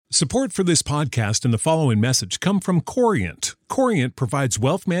Support for this podcast and the following message come from Corient. Corient provides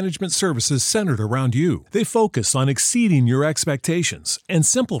wealth management services centered around you. They focus on exceeding your expectations and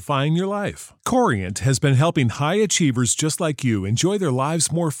simplifying your life. Corient has been helping high achievers just like you enjoy their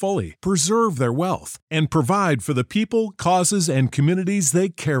lives more fully, preserve their wealth, and provide for the people, causes, and communities they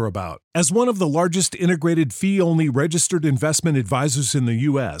care about. As one of the largest integrated fee-only registered investment advisors in the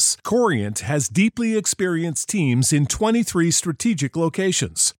U.S., Corient has deeply experienced teams in 23 strategic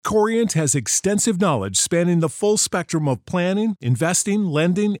locations. Corient has extensive knowledge spanning the full spectrum of planning, investing,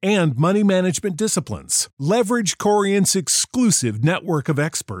 lending, and money management disciplines. Leverage Corient's exclusive network of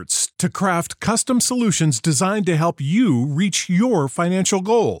experts to craft custom solutions designed to help you reach your financial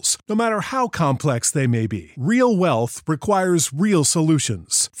goals, no matter how complex they may be. Real wealth requires real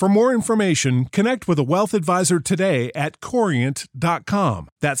solutions. For more information, connect with a wealth advisor today at Corient.com.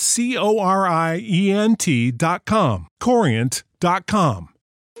 That's Corient.com. Corient.com.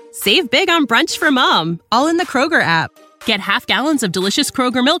 Save big on brunch for mom, all in the Kroger app. Get half gallons of delicious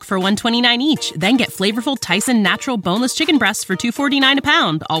Kroger milk for $1.29 each. Then get flavorful Tyson natural boneless chicken breasts for $2.49 a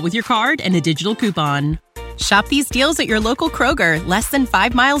pound, all with your card and a digital coupon. Shop these deals at your local Kroger, less than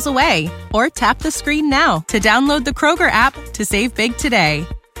 5 miles away. Or tap the screen now to download the Kroger app to save big today.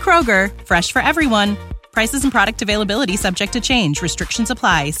 Kroger, fresh for everyone. Prices and product availability subject to change. Restrictions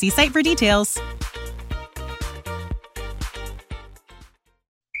apply. See site for details.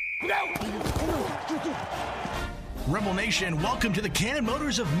 Rebel Nation, welcome to the Cannon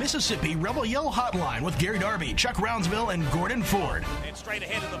Motors of Mississippi Rebel Yell Hotline with Gary Darby, Chuck Rounsville, and Gordon Ford. And straight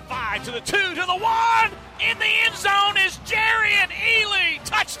ahead to the 5, to the 2, to the 1. In the end zone is Jerry and Ely.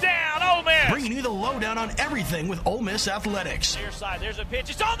 Touchdown, Ole Miss. Bringing you the lowdown on everything with Ole Miss athletics. Near side, there's a pitch.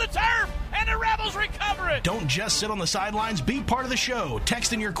 It's on the turf, and the Rebels recover it. Don't just sit on the sidelines. Be part of the show.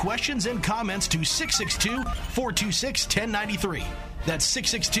 Text in your questions and comments to 662-426-1093. That's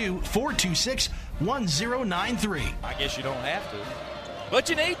 662-426-1093. I guess you don't have to, but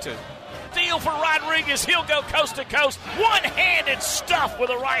you need to. Deal for Rodriguez. He'll go coast to coast. One-handed stuff with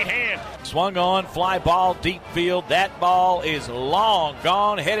a right hand. Swung on, fly ball, deep field. That ball is long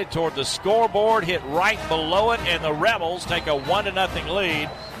gone, headed toward the scoreboard, hit right below it, and the Rebels take a 1-0 lead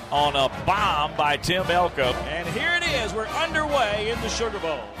on a bomb by Tim Elko. And here it is. We're underway in the Sugar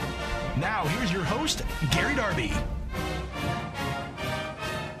Bowl. Now, here's your host, Gary Darby.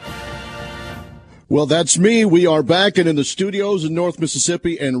 Well, that's me. We are back and in the studios in North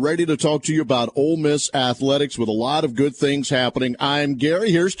Mississippi and ready to talk to you about Ole Miss athletics with a lot of good things happening. I'm Gary.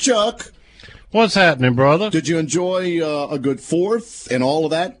 Here's Chuck. What's happening, brother? Did you enjoy a good fourth and all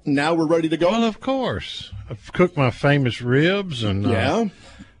of that? Now we're ready to go? Well, of course. I've cooked my famous ribs and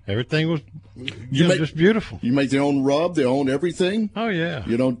everything was just beautiful. You make their own rub, their own everything? Oh, yeah.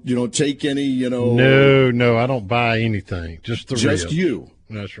 You don't take any, No, I don't buy anything. Just the ribs. Just you.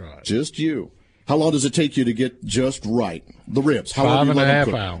 That's right. Just you. How long does it take you to get just right? The ribs. How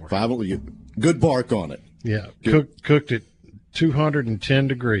 5.5 hours. Good bark on it. Yeah. Cooked at 210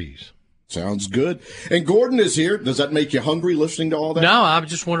 degrees. Sounds good. And Gordon is here. Does that make you hungry listening to all that? No, I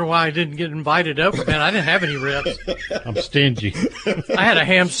just wonder why I didn't get invited over, man. I didn't have any ribs. I'm stingy. I had a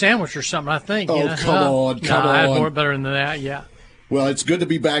ham sandwich or something, I think. Oh, come on. I had more better than that, yeah. Well, it's good to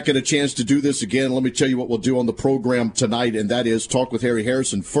be back and a chance to do this again. Let me tell you what we'll do on the program tonight, and that is talk with Harry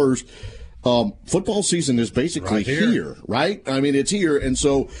Harrison first. Football season is basically here, right? I mean, it's here. And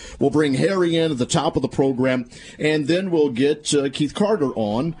so we'll bring Harry in at the top of the program, and then we'll get Keith Carter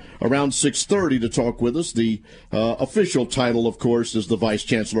on around 6:30 to talk with us. The official title, of course, is the Vice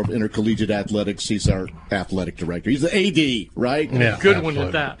Chancellor of Intercollegiate Athletics. He's our athletic director. He's the AD, right? Yeah, good one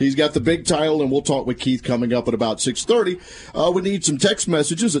at that. He's got the big title, and we'll talk with Keith coming up at about 6:30. We need some text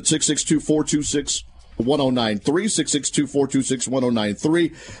messages at 662-426-1093,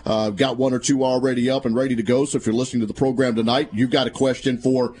 662-426-1093. Got one or two already up and ready to go. So if you're listening to the program tonight, you've got a question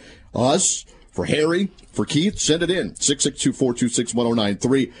for us, for Harry, for Keith, send it in.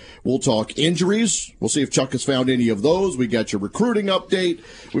 662-426-1093. We'll talk injuries. We'll see if Chuck has found any of those. We got your recruiting update.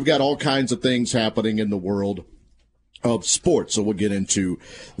 We've got all kinds of things happening in the world of sports. So we'll get into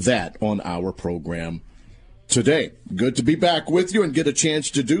that on our program today. Good to be back with you and get a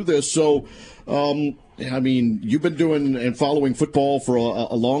chance to do this. So, I mean, you've been doing and following football for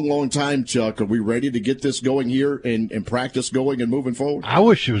a long, long time, Chuck. Are we ready to get this going here and practice going and moving forward? I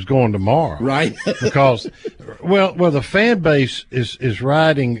wish it was going tomorrow. Right. Because, well, the fan base is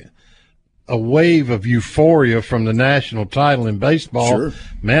riding a wave of euphoria from the national title in baseball. Sure.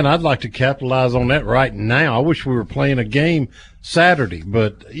 Man, I'd like to capitalize on that right now. I wish we were playing a game Saturday,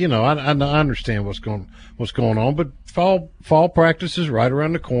 but I understand what's going on. But fall practice is right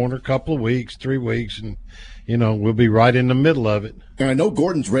around the corner, a couple of weeks, 3 weeks, and we'll be right in the middle of it. And I know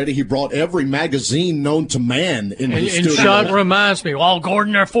Gordon's ready. He brought every magazine known to man in his studio. And Chuck reminds me, well,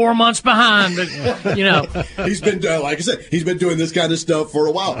 Gordon, they're 4 months behind. But, you know. He's been, like I said, he's been doing this kind of stuff for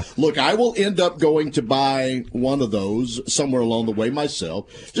a while. Look, I will end up going to buy one of those somewhere along the way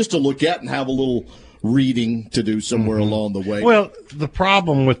myself, just to look at and have a little reading to do somewhere along the way. Well, the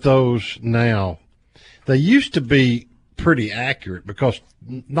problem with those now, they used to be pretty accurate because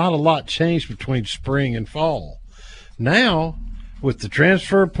not a lot changed between spring and fall. Now, with the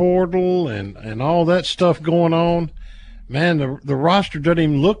transfer portal and all that stuff going on, man, the roster doesn't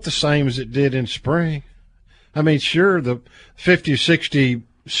even look the same as it did in spring. I mean, sure, the 50, 60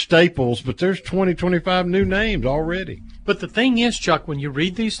 staples, but there's 20, 25 new names already. But the thing is, Chuck, when you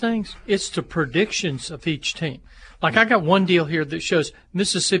read these things, it's the predictions of each team. Like I got one deal here that shows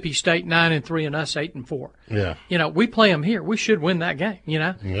Mississippi State 9-3 and us 8-4. Yeah. You know, we play them here. We should win that game, you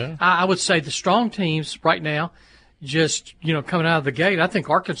know. Yeah. I would say the strong teams right now, just, you know, coming out of the gate, I think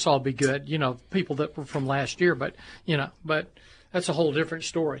Arkansas will be good, you know, people that were from last year, but that's a whole different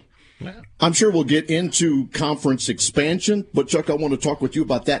story. Yeah. I'm sure we'll get into conference expansion, but Chuck, I want to talk with you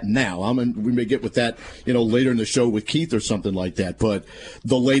about that now. We may get with that, you know, later in the show with Keith or something like that. But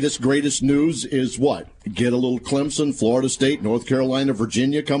the latest, greatest news is what? Get a little Clemson, Florida State, North Carolina,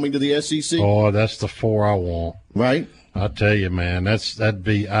 Virginia coming to the SEC. Oh, that's the 4 I want. Right? I tell you, man, that'd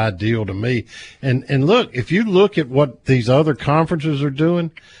be ideal to me. And look, if you look at what these other conferences are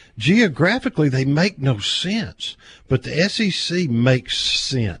doing, geographically they make no sense, but the SEC makes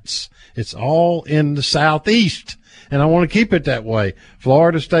sense. It's all in the Southeast, and I want to keep it that way.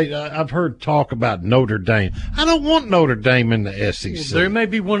 Florida State, I've heard talk about Notre Dame. I don't want Notre Dame in the SEC. Well, there may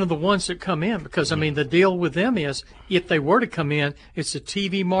be one of the ones that come in because, I mean, the deal with them is if they were to come in, it's a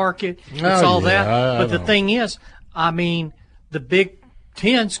TV market, it's all that. But the thing is, I mean, the Big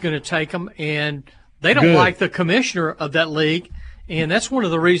Ten's going to take them, and they don't like the commissioner of that league, and that's one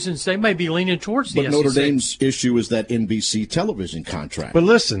of the reasons they may be leaning towards the SEC. But Notre Dame's issue is that NBC television contract. But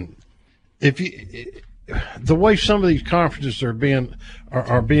listen, the way some of these conferences are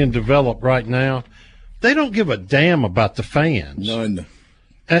being developed right now, they don't give a damn about the fans. None.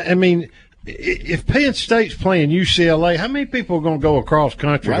 I mean, if Penn State's playing UCLA, how many people are going to go across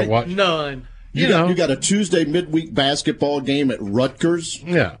country to watch? None. You got a Tuesday midweek basketball game at Rutgers.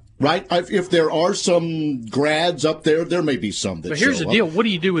 Yeah. Right? If there are some grads up there, there may be some that But here's show the deal. up. What do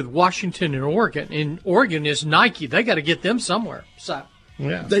you do with Washington and Oregon? And Oregon is Nike. They got to get them somewhere. So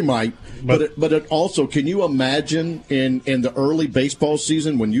yeah. They might. But it also, can you imagine in the early baseball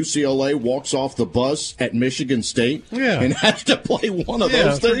season when UCLA walks off the bus at Michigan State and has to play one of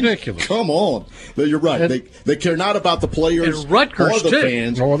those things? Ridiculous. Come on. You're right. They care not about the players and Rutgers or the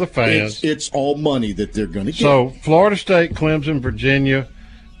fans. Or the fans. It's all money that they're going to get. So Florida State, Clemson, Virginia,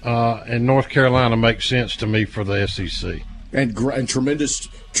 and North Carolina make sense to me for the SEC. And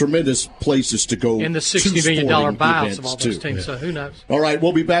tremendous places to go. And the $60 million buyouts of all those teams, so who knows? All right,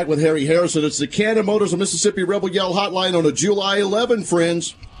 we'll be back with Harry Harrison. It's the Cannon Motors of Mississippi Rebel Yell Hotline on a July 11,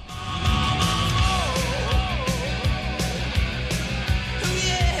 friends.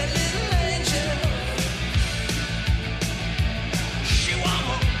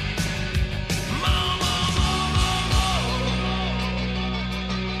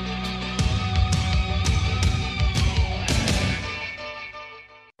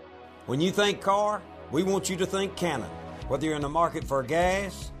 When you think car, we want you to think Cannon. Whether you're in the market for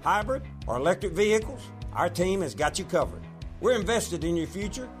gas, hybrid, or electric vehicles, our team has got you covered. We're invested in your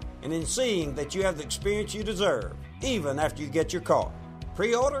future and in seeing that you have the experience you deserve, even after you get your car.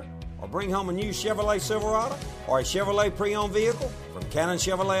 Pre-order or bring home a new Chevrolet Silverado or a Chevrolet pre-owned vehicle from Cannon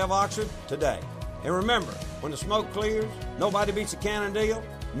Chevrolet of Oxford today. And remember, when the smoke clears, nobody beats a Cannon deal.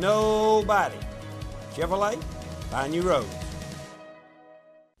 Nobody. Chevrolet, find new roads.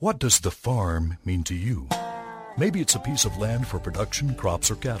 What does the farm mean to you? Maybe it's a piece of land for production,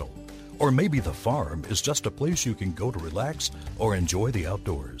 crops, or cattle. Or maybe the farm is just a place you can go to relax or enjoy the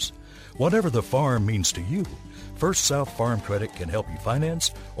outdoors. Whatever the farm means to you, First South Farm Credit can help you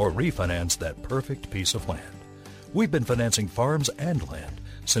finance or refinance that perfect piece of land. We've been financing farms and land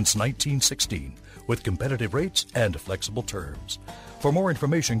since 1916 with competitive rates and flexible terms. For more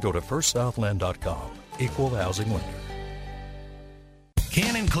information, go to firstsouthland.com. Equal housing lender.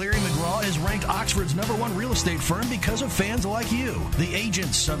 Cannon, Cleary, McGraw, McGraw is ranked Oxford's #1 real estate firm because of fans like you. The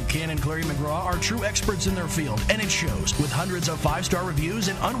agents of Cannon Cleary McGraw are true experts in their field, and it shows with hundreds of 5-star reviews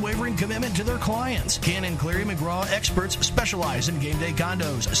and unwavering commitment to their clients. Cannon Cleary McGraw experts specialize in game day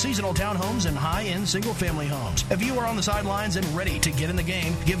condos, seasonal townhomes, and high-end single-family homes. If you are on the sidelines and ready to get in the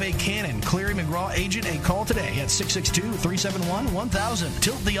game, give a Cannon Cleary McGraw agent a call today at 662-371-1000.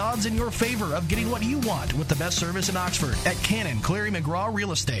 Tilt the odds in your favor of getting what you want with the best service in Oxford at Cannon Cleary McGraw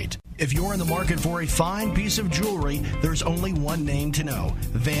Real Estate. If you're in the market for a fine piece of jewelry, there's only one name to know: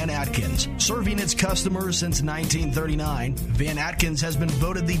 Van Atkins. Serving its customers since 1939, Van Atkins has been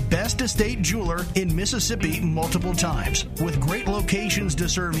voted the best estate jeweler in Mississippi multiple times. With great locations to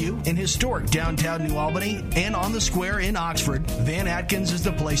serve you in historic downtown New Albany and on the square in Oxford, Van Atkins is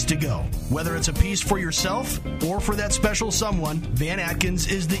the place to go. Whether it's a piece for yourself or for that special someone, Van Atkins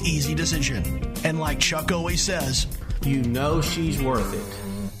is the easy decision. And like Chuck always says, you know she's worth it.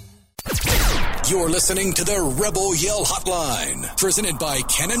 You're listening to the Rebel Yell Hotline, presented by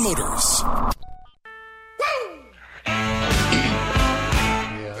Cannon Motors.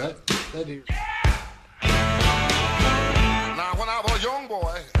 Yeah, that is. Now, when I was a young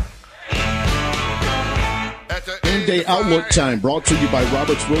boy, End-Day Outlook Time, brought to you by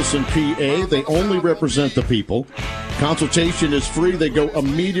Roberts Wilson, PA. They only represent the people. Consultation is free. They go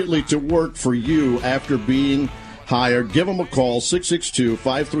immediately to work for you after being hired. Give them a call,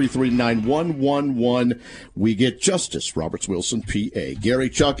 662-533-9111. We get justice. Roberts Wilson, PA. Gary,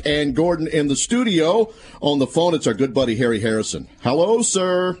 Chuck, and Gordon in the studio. On the phone, it's our good buddy Harry Harrison. Hello,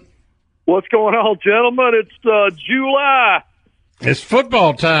 sir. What's going on, gentlemen? It's July. It's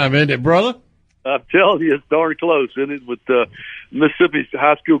football time, isn't it, brother? I'm telling you, it's darn close, isn't it? With Mississippi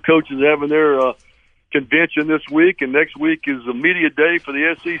high school coaches having their convention this week, and next week is a media day for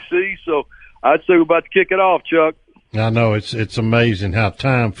the SEC. So I'd say we're about to kick it off, Chuck. I know it's amazing how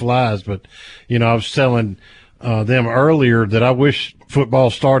time flies, but I was telling them earlier that I wish football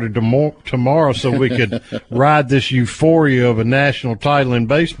started tomorrow so we could ride this euphoria of a national title in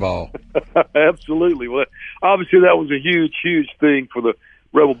baseball. Absolutely. Well, obviously that was a huge, huge thing for the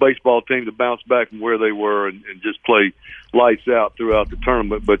Rebel baseball team to bounce back from where they were and just play lights out throughout the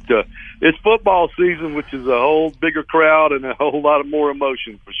tournament. But it's football season, which is a whole bigger crowd and a whole lot of more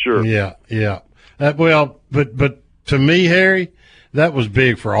emotion for sure. Yeah. But to me, Harry, that was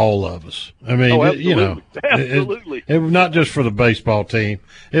big for all of us. I mean, absolutely. It was not just for the baseball team.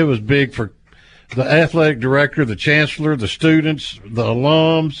 It was big for the athletic director, the chancellor, the students, the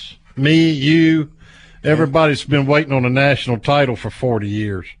alums, me, you. Everybody's been waiting on a national title for 40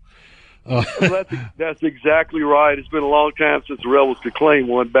 years. That's exactly right. It's been a long time since the Rebels could claim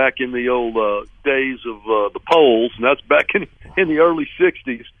one, back in the old days of the polls, and that's back in the early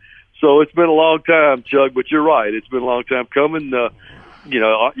 60s. So it's been a long time, Chuck, but you're right. It's been a long time coming.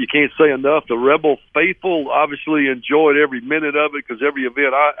 You can't say enough. The Rebel faithful obviously enjoyed every minute of it because every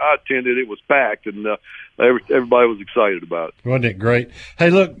event I attended, it was packed, and everybody was excited about it. Wasn't it great?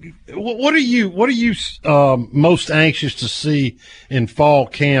 Hey, look, what are you most anxious to see in fall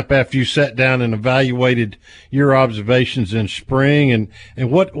camp after you sat down and evaluated your observations in spring, and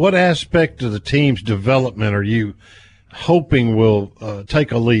what aspect of the team's development are you hoping will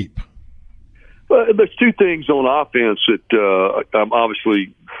take a leap? Well, there's two things on offense that I'm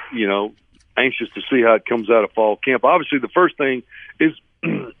obviously, anxious to see how it comes out of fall camp. Obviously, the first thing is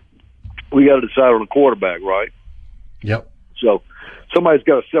we got to decide on a quarterback, right? Yep. So somebody's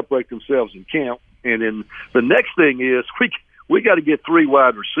got to separate themselves in camp. And then the next thing is we got to get 3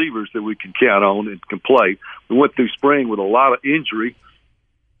 wide receivers that we can count on and can play. We went through spring with a lot of injury.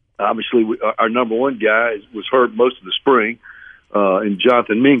 Obviously, our number one guy was hurt most of the spring. And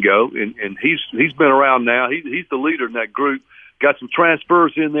Jonathan Mingo, and he's been around now. He's the leader in that group. Got some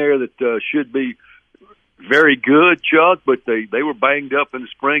transfers in there that should be very good, Chuck, but they were banged up in the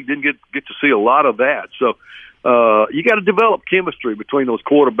spring. Didn't get to see a lot of that. So you got to develop chemistry between those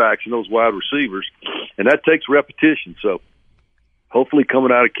quarterbacks and those wide receivers, and that takes repetition. So hopefully,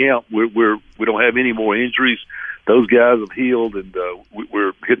 coming out of camp, we don't have any more injuries. Those guys have healed, and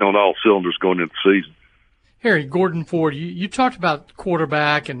we're hitting on all cylinders going into the season. Harry, Gordon Ford, you talked about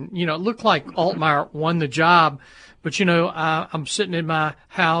quarterback, and, it looked like Altmaier won the job. But, I'm sitting in my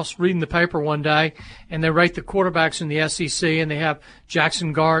house reading the paper one day, and they rate the quarterbacks in the SEC, and they have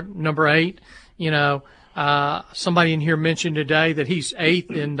Jackson Gard, number 8. Somebody in here mentioned today that he's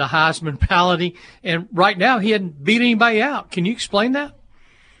 8th in the Heisman parity, and right now he hadn't beat anybody out. Can you explain that?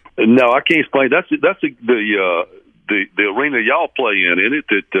 No, I can't explain. That's the arena y'all play in, isn't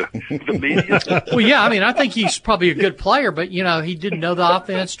it? The media. Well, yeah. I mean, I think he's probably a good player, but he didn't know the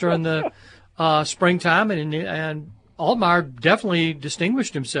offense during the springtime, and Altmaier definitely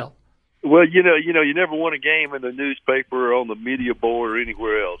distinguished himself. Well, you never won a game in the newspaper or on the media board or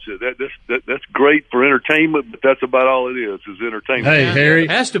anywhere else. That's great for entertainment, but that's about all it is entertainment. Hey, Harry.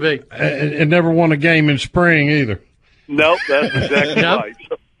 It has to be. And never won a game in spring either. Nope, that's exactly right.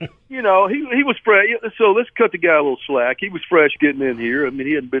 So, he was fresh. So let's cut the guy a little slack. He was fresh getting in here. I mean,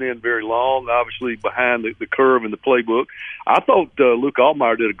 he hadn't been in very long, obviously behind the curve in the playbook. I thought Luke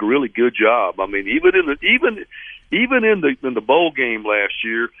Altmaier did a really good job. I mean, even in the bowl game last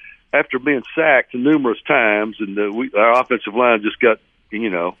year, after being sacked numerous times, and our offensive line just got,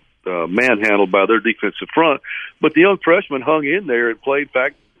 manhandled by their defensive front. But the young freshman hung in there and played, in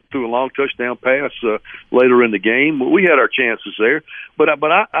fact, threw a long touchdown pass later in the game. We had our chances there. But I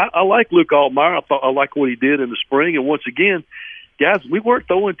like Luke Altmaier. I like what he did in the spring. And once again, guys, we weren't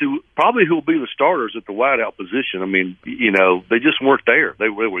throwing to probably who will be the starters at the wideout position. I mean, they just weren't there. They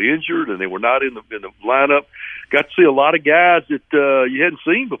were injured and they were not in the lineup. Got to see a lot of guys that you hadn't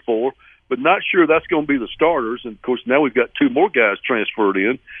seen before, but not sure that's going to be the starters. And of course, now we've got two more guys transferred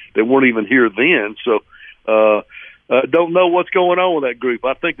in that weren't even here then. So, don't know what's going on with that group.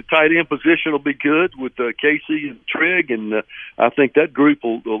 I think the tight end position will be good with Casey and Trigg, and I think that group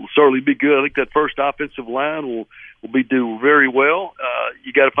will certainly be good. I think that first offensive line will do very well.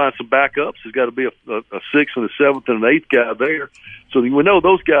 You got to find some backups. There's got to be a sixth and a seventh and an eighth guy there. So we know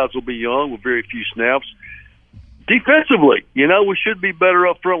those guys will be young with very few snaps. Defensively, we should be better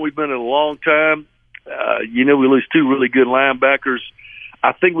up front. We've been in a long time. We lose two really good linebackers.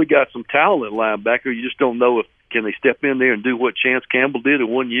 I think we got some talent at linebacker. You just don't know if can they step in there and do what Chance Campbell did in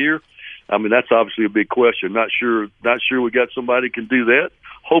 1 year. I mean, that's obviously a big question. Not sure we got somebody who can do that.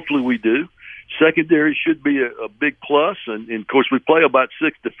 Hopefully we do. Secondary should be a big plus, and of course we play about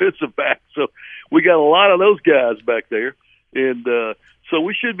 6 defensive backs, so we got a lot of those guys back there, and so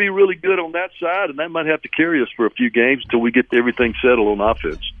we should be really good on that side, and that might have to carry us for a few games until we get everything settled on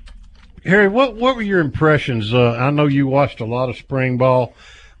offense. Harry, what were your impressions? I know you watched a lot of spring ball.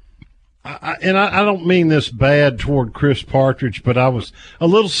 I don't mean this bad toward Chris Partridge, but I was a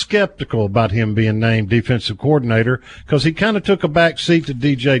little skeptical about him being named defensive coordinator because he kind of took a back seat to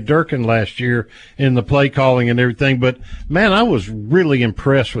DJ Durkin last year in the play calling and everything. But, man, I was really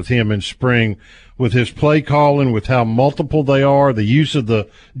impressed with him in spring with his play calling, with how multiple they are, the use of the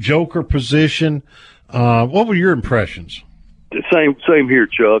joker position. What were your impressions? Same here,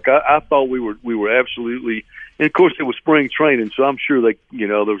 Chuck. I thought we were absolutely. And of course, it was spring training, so I'm sure there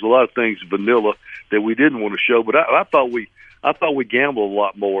was a lot of things vanilla that we didn't want to show. But I thought we gambled a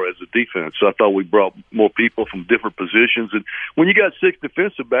lot more as a defense. So I thought we brought more people from different positions. And when you got 6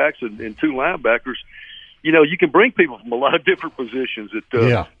 defensive backs and 2 linebackers, you can bring people from a lot of different positions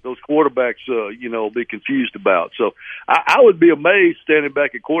that those quarterbacks, will be confused about. So I would be amazed standing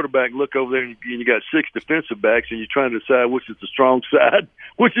back at quarterback and look over there and you got 6 defensive backs and you're trying to decide which is the strong side,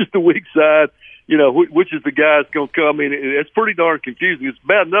 which is the weak side. Which is the guy that's going to come in. It's pretty darn confusing. It's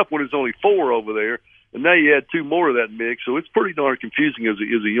bad enough when there's only 4 over there, and now you add 2 more of that mix, so it's pretty darn confusing as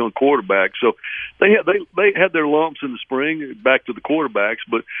a young quarterback. So they had their lumps in the spring, back to the quarterbacks.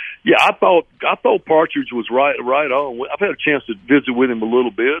 But yeah, I thought Partridge was right on. I've had a chance to visit with him a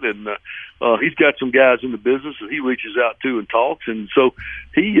little bit, and he's got some guys in the business that he reaches out to and talks, and so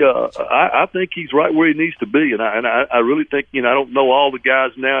I think he's right where he needs to be, and I really think I don't know all the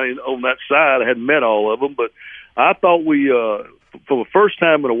guys now on that side. I hadn't met all of them, but I thought we for the first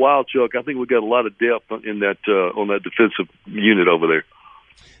time in a while, Chuck, I think we got a lot of depth in that on that defensive unit over there.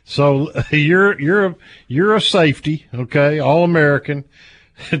 So you're a safety, okay, All-American.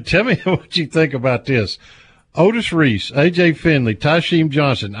 Tell me what you think about this. Otis Reese, A.J. Finley, Tysheem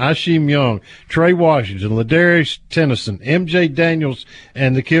Johnson, Isheem Young, Trey Washington, Ladarius Tennyson, M.J. Daniels,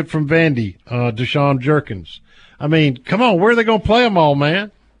 and the kid from Vandy, Deshaun Jerkins. I mean, come on, where are they going to play them all,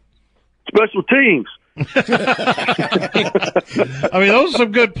 man? Special teams. I mean, those are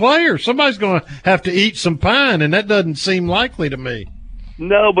some good players. Somebody's going to have to eat some pine, and that doesn't seem likely to me.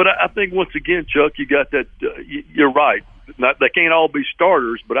 No, but I think once again, Chuck, you got that. You're right. They can't all be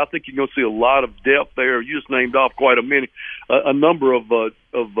starters, but I think you're going to see a lot of depth there. You just named off quite a number of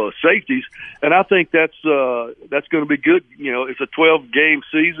safeties, and I think that's going to be good. It's a 12-game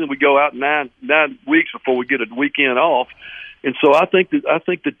season. We go out 9 weeks before we get a weekend off, and so I think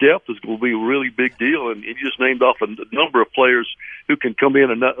the depth is going to be a really big deal. And you just named off a number of players who can come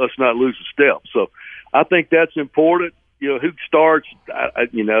in and us not lose a step. So I think that's important. Who starts,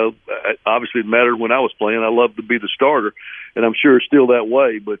 obviously it mattered when I was playing. I loved to be the starter, and I'm sure it's still that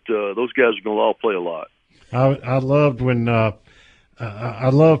way, but those guys are going to all play a lot. I loved when I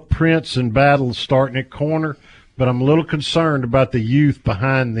love Prince and Battle starting at corner, but I'm a little concerned about the youth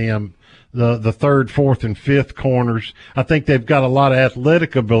behind them the third, fourth, and fifth corners. I think they've got a lot of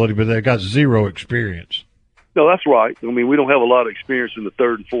athletic ability, but they've got zero experience. No, that's right. I mean, we don't have a lot of experience in the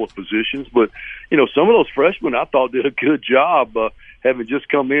third and fourth positions, but, some of those freshmen I thought did a good job having just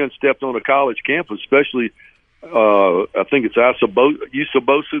come in, stepped on a college campus, especially I think it's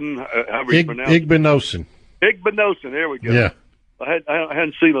Usabosin, however you pronounce it. Igbinosin. Igbinosin, there we go. Yeah. I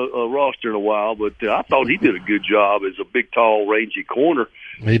hadn't seen a roster in a while, but I thought he did a good job as a big, tall, rangy corner.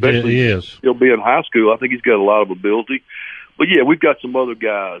 He is. He'll be in high school. I think he's got a lot of ability. But, yeah, we've got some other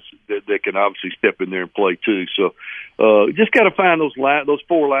guys that can obviously step in there and play too. So just got to find those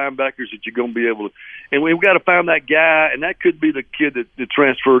four linebackers that you're going to be able to – and we've got to find that guy, and that could be the kid that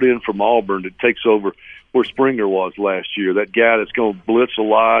transferred in from Auburn that takes over where Springer was last year. That guy that's going to blitz a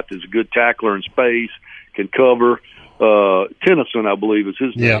lot, is a good tackler in space, can cover. Tennyson, I believe, is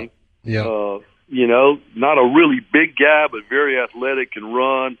his name. Yeah. Not a really big guy, but very athletic, can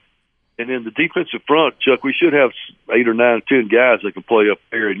run. And in the defensive front, Chuck, we should have 8 or 9 or 10 guys that can play up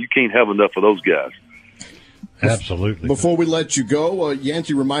there, and you can't have enough of those guys. Absolutely. Before we let you go,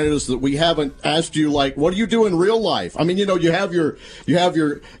 Yancey reminded us that we haven't asked you, what do you do in real life? I mean, you have your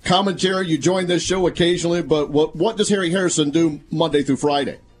commentary, you join this show occasionally, but what does Harry Harrison do Monday through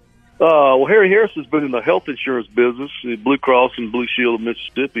Friday? Well, Harry Harrison's been in the health insurance business, Blue Cross and Blue Shield of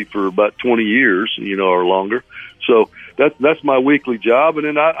Mississippi, for about 20 years, or longer. So that's my weekly job, and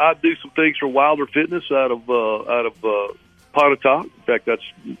then I do some things for Wilder Fitness out of Pontotoc. In fact, that's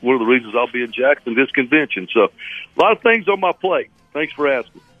one of the reasons I'll be in Jackson this convention. So a lot of things on my plate. Thanks for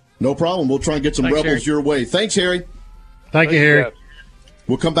asking. No problem. We'll try and get some Rebels Harry. your way. Thanks, Harry. Thank you, Harry. Guys.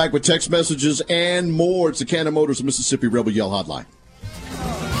 We'll come back with text messages and more. It's the Cannon Motors Mississippi Rebel Yell Hotline.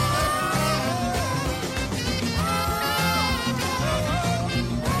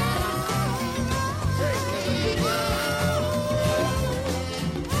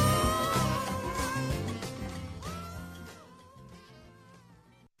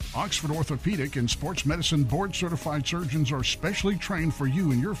 Oxford Orthopedic and Sports Medicine board-certified surgeons are specially trained for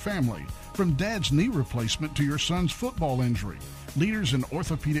you and your family, from dad's knee replacement to your son's football injury. Leaders in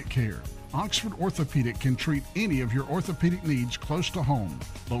orthopedic care, Oxford Orthopedic can treat any of your orthopedic needs close to home.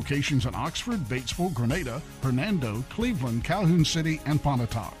 Locations in Oxford, Batesville, Grenada, Hernando, Cleveland, Calhoun City, and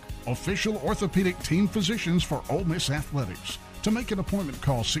Pontotoc. Official orthopedic team physicians for Ole Miss Athletics. To make an appointment,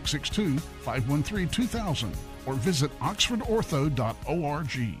 call 662-513-2000 or visit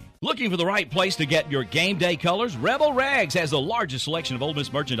oxfordortho.org. Looking for the right place to get your game day colors? Rebel Rags has the largest selection of Ole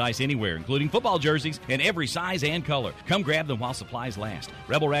Miss merchandise anywhere, including football jerseys in every size and color. Come grab them while supplies last.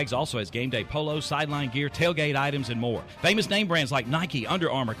 Rebel Rags also has game day polos, sideline gear, tailgate items, and more. Famous name brands like Nike, Under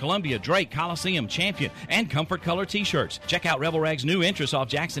Armour, Columbia, Drake, Coliseum, Champion, and Comfort Color t-shirts. Check out Rebel Rags' new entrance off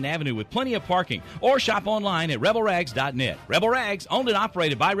Jackson Avenue with plenty of parking, or shop online at rebelrags.net. Rebel Rags, owned and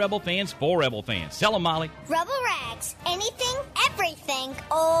operated by Rebel fans for Rebel fans. Sell them, Molly. Rebel Rags, anything, everything,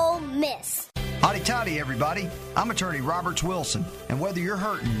 Ole Miss. Howdy toddy, everybody. I'm attorney Roberts Wilson, and whether you're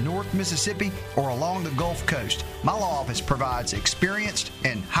hurting North Mississippi or along the Gulf Coast, my law office provides experienced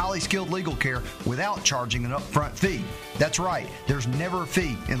and highly skilled legal care without charging an upfront fee. That's right, there's never a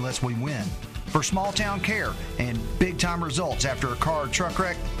fee unless we win. For small town care and big time results after a car or truck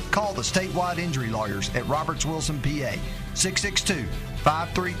wreck, call the statewide injury lawyers at Roberts Wilson, PA,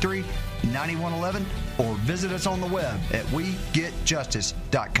 662-533-9111, or visit us on the web at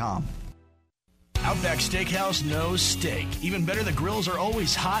wegetjustice.com. Outback Steakhouse knows steak. Even better, the grills are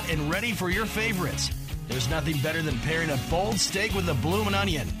always hot and ready for your favorites. There's nothing better than pairing a bold steak with a bloomin'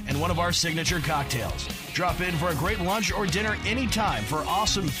 onion and one of our signature cocktails. Drop in for a great lunch or dinner anytime for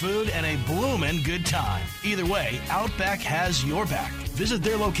awesome food and a bloomin' good time. Either way, Outback has your back. Visit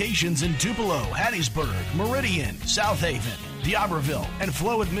their locations in Tupelo, Hattiesburg, Meridian, South Haven, D'Iberville, and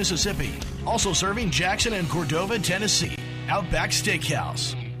Flowood, Mississippi. Also serving Jackson and Cordova, Tennessee. Outback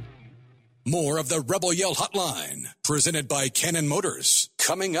Steakhouse. More of the Rebel Yell Hotline, presented by Cannon Motors,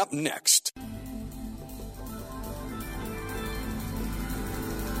 coming up next.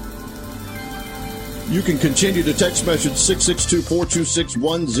 You can continue to text message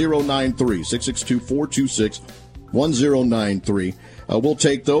 662-426-1093, 662-426-1093. We'll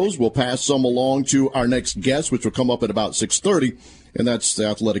take those. We'll pass some along to our next guest, which will come up at about 6:30, and that's the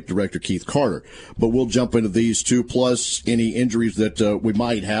athletic director, Keith Carter. But we'll jump into these two, plus any injuries that we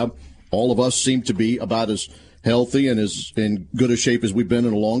might have. All of us seem to be about as healthy and as in good a shape as we've been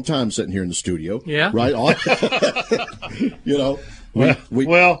in a long time sitting here in the studio. Yeah. Right?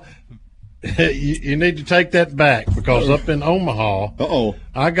 You need to take that back, because up in Omaha,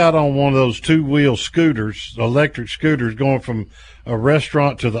 I got on one of those two-wheel scooters, electric scooters, going from a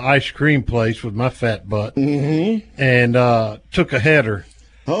restaurant to the ice cream place with my fat butt, and took a header.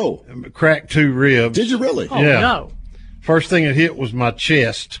 Oh. Cracked 2 ribs. Did you really? Oh, yeah. no. First thing it hit was my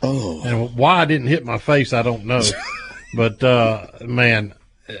chest. Oh. And why I didn't hit my face, I don't know. But, man,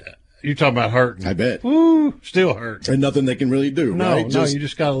 you're talking about hurting. I bet. Woo, still hurts. And nothing they can really do, right? No, you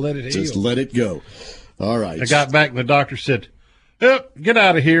just got to let it heal. Just let it go. All right. I got back and the doctor said, yep, get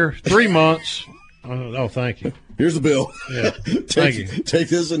out of here. 3 months. Oh, thank you. Here's the bill. Yeah. Thank you. Take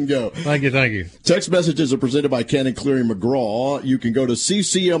this and go. Thank you. Text messages are presented by Ken and Cleary McGraw. You can go to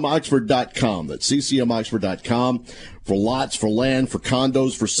ccmoxford.com. That's ccmoxford.com for lots, for land, for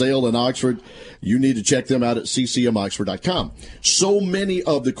condos, for sale in Oxford. You need to check them out at ccmoxford.com. So many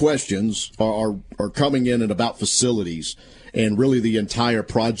of the questions are coming in and about facilities and really the entire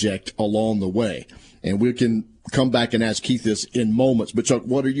project along the way. And we can come back and ask Keith this in moments. But, Chuck,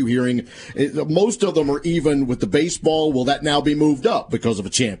 what are you hearing? Most of them are even with the baseball. Will that now be moved up because of a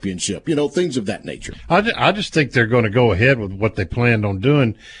championship? Things of that nature. I just think they're going to go ahead with what they planned on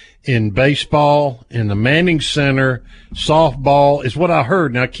doing in baseball, in the Manning Center, softball, is what I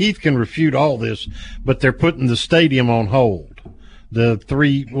heard. Now, Keith can refute all this, but they're putting the stadium on hold. The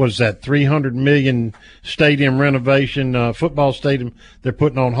 $300 million stadium renovation, football stadium, they're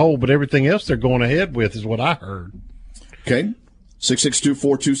putting on hold, but everything else they're going ahead with is what I heard. Okay.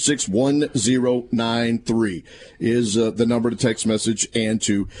 662-426-1093 is the number to text message and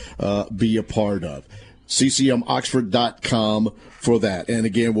to be a part of. ccmoxford.com for that. And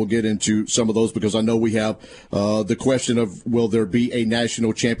again, we'll get into some of those because I know we have the question of, will there be a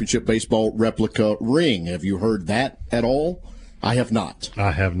national championship baseball replica ring? Have you heard that at all? I have not.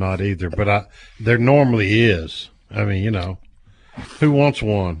 I have not either, but there normally is. I mean, who wants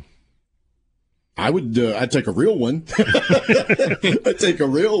one? I'd take a real one. I'd take a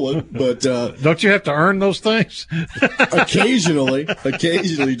real one, but don't you have to earn those things? occasionally,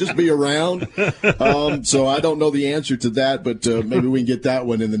 just be around. So I don't know the answer to that, but maybe we can get that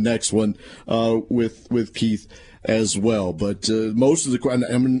one in the next one with Keith as well. But most of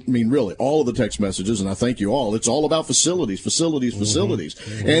really, all of the text messages, and I thank you all, it's all about facilities.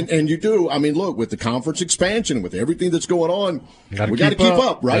 Mm-hmm. And you do, look, with the conference expansion, with everything that's going on, we got to keep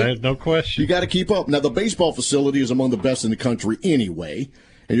up, right? There's no question. You got to keep up. Now, the baseball facility is among the best in the country anyway,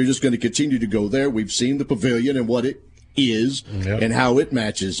 and you're just going to continue to go there. We've seen the pavilion and what it is and how it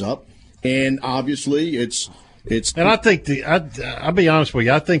matches up. And obviously, it's. And I think I'll be honest with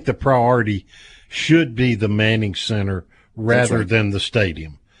you, I think the priority should be the Manning Center rather than the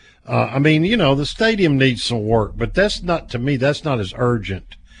stadium. The stadium needs some work, but that's not as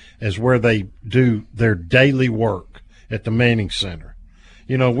urgent as where they do their daily work at the Manning Center.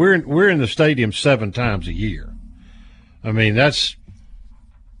 We're in the stadium 7 times a year. That's,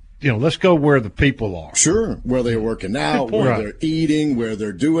 let's go where the people are. Sure, where they're working out, where they're eating, where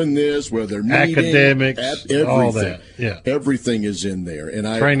they're doing this, where they're meeting. Academics, everything. all that. Yeah. Everything is in there. And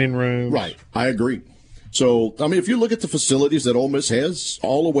training rooms. Right, I agree. So, if you look at the facilities that Ole Miss has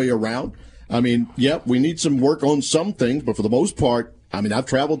all the way around, we need some work on some things, but for the most part, I've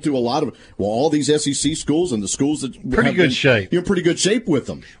traveled to a lot of, all these SEC schools and the schools that pretty good shape. You're in pretty good shape with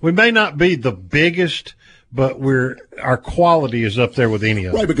them. We may not be the biggest, but our quality is up there with any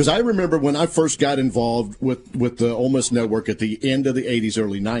of them. Right, because I remember when I first got involved with the Ole Miss Network at the end of the 80s,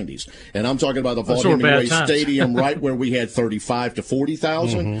 early 90s. And I'm talking about the Vaughn Hemingway Stadium, right, where we had 35 to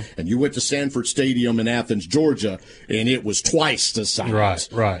 40,000. Mm-hmm. And you went to Sanford Stadium in Athens, Georgia, and it was twice the size.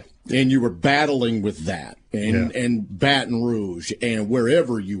 Right. And you were battling with that. And Baton Rouge and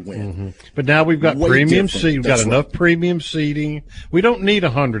wherever you went. Mm-hmm. But now we've got premium seating. We've got enough premium seating. We don't need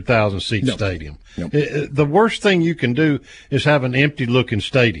 100,000 seat stadium. Nope. The worst thing you can do is have an empty looking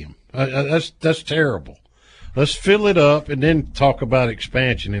stadium. That's terrible. Let's fill it up and then talk about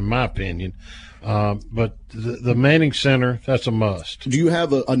expansion, in my opinion. But the Manning Center, that's a must. Do you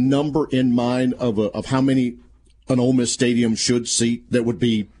have a number in mind of how many an Ole Miss stadium should seat that would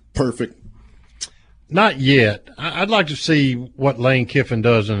be perfect? Not yet. I'd like to see what Lane Kiffin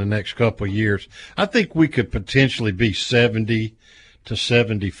does in the next couple of years. I think we could potentially be 70 to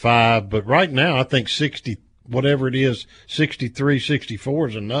 75, but right now I think 60, whatever it is, 63, 64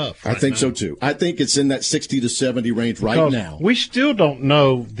 is enough. I think so too. I think it's in that 60 to 70 range right now. We still don't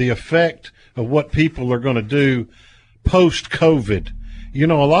know the effect of what people are going to do post-COVID. A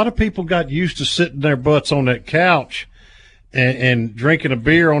lot of people got used to sitting their butts on that couch and drinking a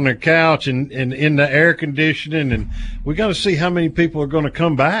beer on their couch and in the air conditioning, and we got to see how many people are going to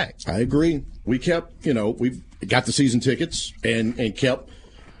come back. I agree. We kept, we've got the season tickets and kept.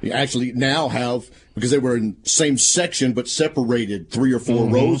 We actually now have, because they were in same section but separated 3 or 4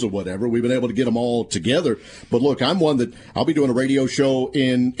 rows or whatever, we've been able to get them all together. But look, I'm one that I'll be doing a radio show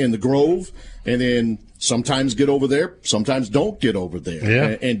in the Grove, and then sometimes get over there, sometimes don't get over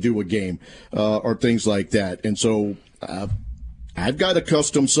there and do a game or things like that. And so I've got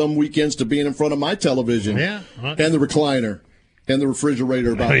accustomed some weekends to being in front of my television and the recliner and the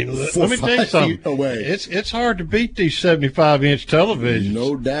refrigerator about 4 or 5 feet away. It's hard to beat these 75-inch televisions.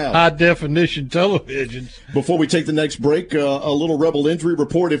 No doubt. High-definition televisions. Before we take the next break, a little Rebel injury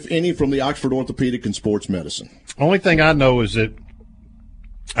report, if any, from the Oxford Orthopedic and Sports Medicine. Only thing I know is that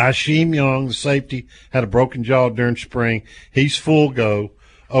Isheem Young, the safety, had a broken jaw during spring. He's full go.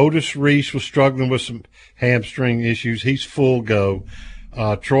 Otis Reese was struggling with some hamstring issues. He's full go.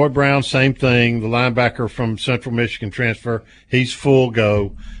 Troy Brown, same thing. The linebacker from Central Michigan transfer, he's full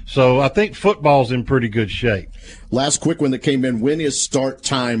go. So I think football's in pretty good shape. Last quick one that came in, when is start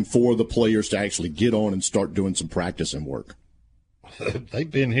time for the players to actually get on and start doing some practice and work?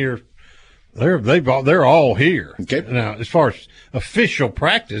 They've been here. They're all here. Okay. Now, as far as official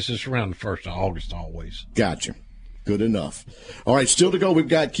practice, it's around the 1st of August always. Gotcha. Good enough. All right, still to go. We've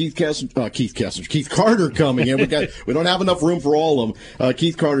got Keith Carter coming in. We don't have enough room for all of them.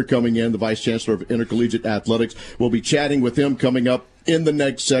 Keith Carter coming in, the Vice Chancellor of Intercollegiate Athletics. We'll be chatting with him coming up in the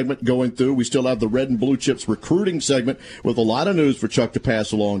next segment going through. We still have the Red and Blue Chips recruiting segment with a lot of news for Chuck to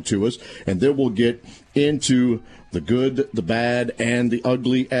pass along to us. And then we'll get into the good, the bad, and the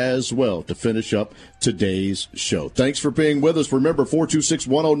ugly as well to finish up today's show. Thanks for being with us. Remember,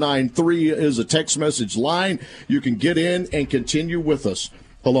 426-1093 is a text message line. You can get in and continue with us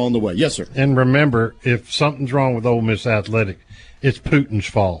along the way. Yes, sir. And remember, if something's wrong with Ole Miss Athletic, it's Putin's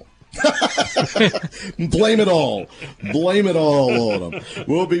fault. Blame it all. Blame it all on him.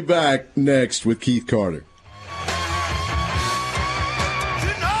 We'll be back next with Keith Carter.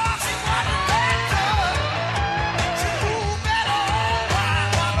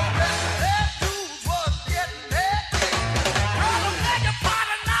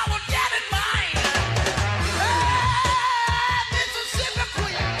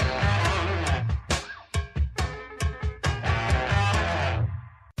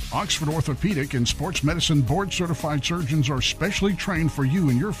 Oxford Orthopedic and Sports Medicine board-certified surgeons are specially trained for you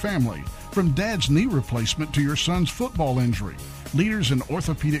and your family. From dad's knee replacement to your son's football injury, leaders in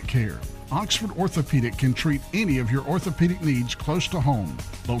orthopedic care. Oxford Orthopedic can treat any of your orthopedic needs close to home.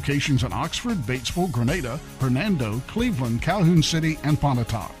 Locations in Oxford, Batesville, Grenada, Hernando, Cleveland, Calhoun City, and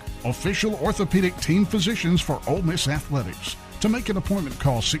Pontotoc. Official orthopedic team physicians for Ole Miss Athletics. To make an appointment,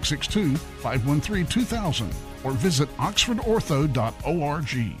 call 662-513-2000 or visit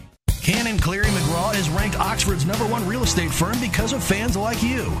oxfordortho.org. Cannon Cleary McGraw is ranked Oxford's #1 real estate firm because of fans like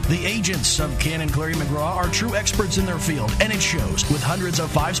you. The agents of Cannon Cleary McGraw are true experts in their field, and it shows with hundreds of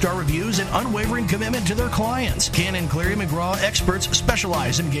 5-star reviews and unwavering commitment to their clients. Cannon Cleary McGraw experts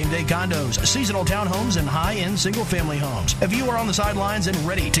specialize in game day condos, seasonal townhomes, and high-end single-family homes. If you are on the sidelines and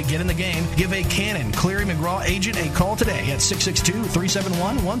ready to get in the game, give a Cannon Cleary McGraw agent a call today at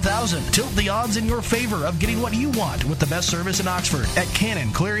 662-371-1000. Tilt the odds in your favor of getting what you want with the best service in Oxford at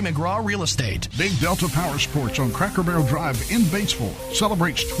Cannon Cleary McGraw Real Estate. Big Delta Power Sports on Cracker Barrel Drive in Batesville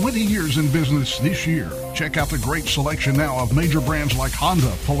celebrates 20 years in business this year. Check out the great selection now of major brands like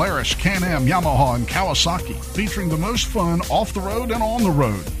Honda, Polaris, Can-Am, Yamaha, and Kawasaki, featuring the most fun off the road and on the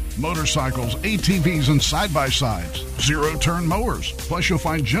road. Motorcycles, ATVs, and side-by-sides. Zero-turn mowers. Plus, you'll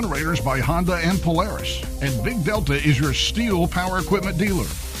find generators by Honda and Polaris. And Big Delta is your steel power equipment dealer.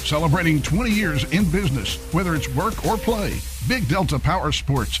 Celebrating 20 years in business, whether it's work or play. Big Delta Power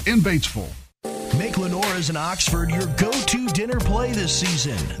Sports in Batesville. Make Lenora's in Oxford your go-to dinner play this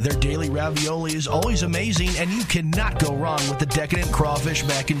season. Their daily ravioli is always amazing, and you cannot go wrong with the decadent crawfish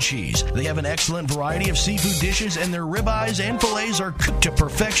mac and cheese. They have an excellent variety of seafood dishes, and their ribeyes and fillets are cooked to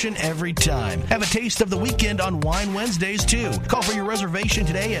perfection every time. Have a taste of the weekend on Wine Wednesdays, too. Call for your reservation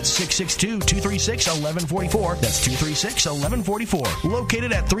today at 662-236-1144. That's 236-1144.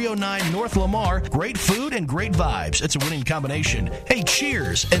 Located at 309 North Lamar. Great food and great vibes. It's a winning combination. Hey,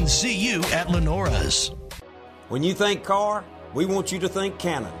 cheers, and see you at Lenora's. When you think car, we want you to think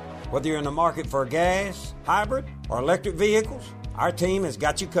Canon. Whether you're in the market for gas, hybrid, or electric vehicles, our team has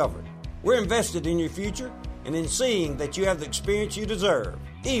got you covered. We're invested in your future and in seeing that you have the experience you deserve,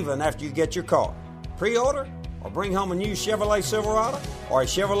 even after you get your car. Pre-order or bring home a new Chevrolet Silverado or a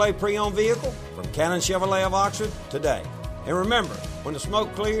Chevrolet pre-owned vehicle from Cannon Chevrolet of Oxford today. And remember, when the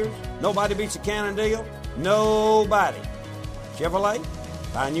smoke clears, nobody beats a Cannon deal. Nobody. Chevrolet,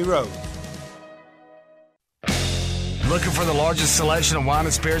 find new roads. Looking for the largest selection of wine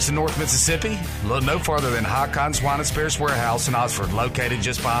and spirits in North Mississippi? Look no further than High Cotton's Wine and Spirits Warehouse in Oxford, located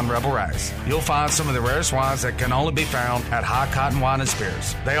just behind Rebel Rise. You'll find some of the rarest wines that can only be found at High Cotton Wine and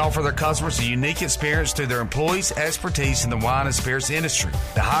Spirits. They offer their customers a unique experience through their employees' expertise in the wine and spirits industry.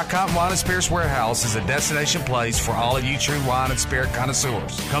 The High Cotton Wine and Spirits Warehouse is a destination place for all of you true wine and spirit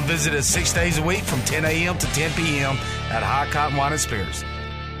connoisseurs. Come visit us 6 days a week from 10 a.m. to 10 p.m. at High Cotton Wine and Spirits.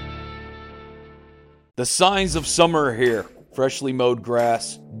 The signs of summer are here. Freshly mowed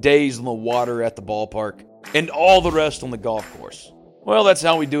grass, days on the water at the ballpark, and all the rest on the golf course. Well, that's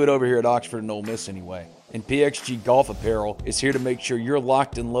how we do it over here at Oxford and Ole Miss anyway. And PXG Golf Apparel is here to make sure you're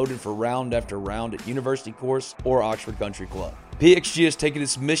locked and loaded for round after round at University Course or Oxford Country Club. PXG has taken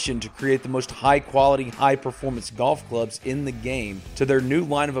its mission to create the most high-quality, high-performance golf clubs in the game to their new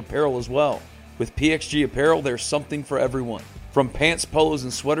line of apparel as well. With PXG Apparel, there's something for everyone. From pants, polos,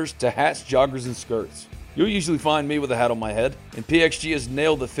 and sweaters to hats, joggers, and skirts. You'll usually find me with a hat on my head, and PXG has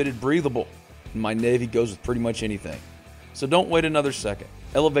nailed the fitted breathable, and my navy goes with pretty much anything. So don't wait another second.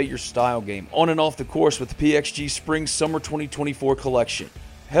 Elevate your style game on and off the course with the PXG Spring Summer 2024 collection.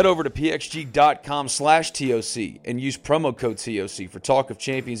 Head over to pxg.com/TOC and use promo code TOC for Talk of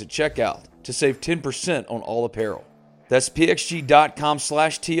Champions at checkout to save 10% on all apparel. That's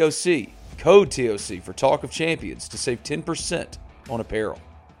pxg.com/TOC, code TOC for Talk of Champions to save 10% on apparel.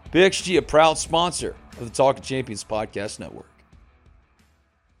 PXG, a proud sponsor of the Talk of Champions Podcast Network.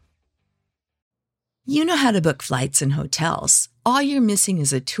 You know how to book flights and hotels. All you're missing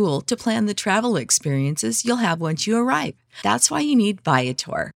is a tool to plan the travel experiences you'll have once you arrive. That's why you need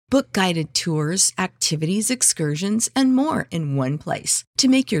Viator. Book guided tours, activities, excursions, and more in one place to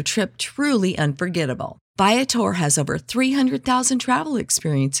make your trip truly unforgettable. Viator has over 300,000 travel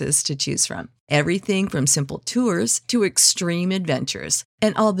experiences to choose from. Everything from simple tours to extreme adventures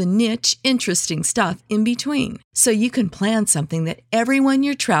and all the niche, interesting stuff in between. So you can plan something that everyone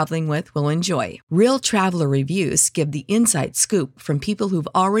you're traveling with will enjoy. Real traveler reviews give the inside scoop from people who've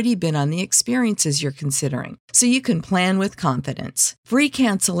already been on the experiences you're considering. So you can plan with confidence. Free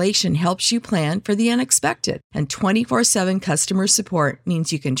cancellation helps you plan for the unexpected. And 24/7 customer support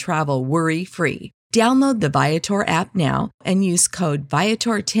means you can travel worry-free. Download the Viator app now and use code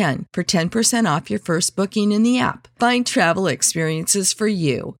Viator10 for 10% off your first booking in the app. Find travel experiences for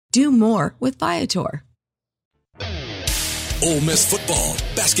you. Do more with Viator. Ole Miss football,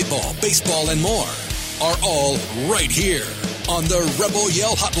 basketball, baseball, and more are all right here on the Rebel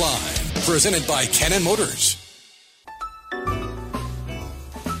Yell Hotline, presented by Cannon Motors.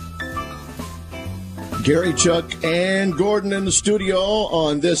 Gary, Chuck, and Gordon in the studio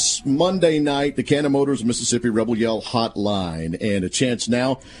on this Monday night, the Cannon Motors Mississippi Rebel Yell Hotline. And a chance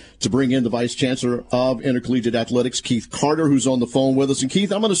now to bring in the Vice Chancellor of Intercollegiate Athletics, Keith Carter, who's on the phone with us. And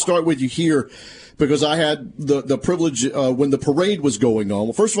Keith, I'm going to start with you here because I had the privilege when the parade was going on.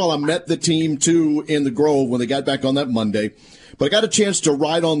 Well, first of all, I met the team, too, in the Grove when they got back on that Monday. But I got a chance to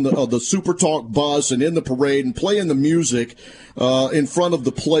ride on the Super Talk bus and in the parade and playing the music in front of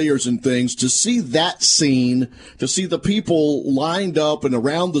the players and things, to see that scene, to see the people lined up and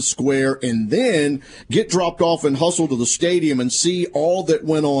around the square, and then get dropped off and hustle to the stadium and see all that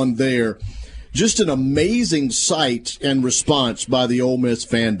went on there. Just an amazing sight and response by the Ole Miss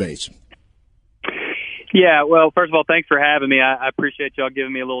fan base. Yeah, well, first of all, thanks for having me. I appreciate y'all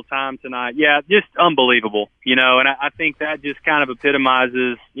giving me a little time tonight. Yeah, just unbelievable, and I think that just kind of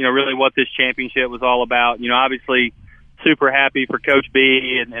epitomizes, really what this championship was all about. Obviously super happy for Coach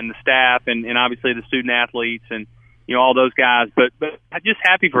B and the staff and obviously the student athletes and, all those guys, but just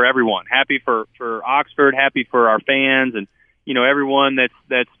happy for everyone, happy for Oxford, happy for our fans and, everyone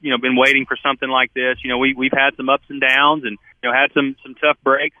that's been waiting for something like this. We've had some ups and downs and, had some tough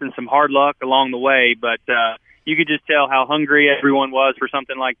breaks and some hard luck along the way, but you could just tell how hungry everyone was for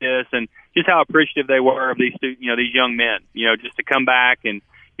something like this and just how appreciative they were of these these young men, just to come back and,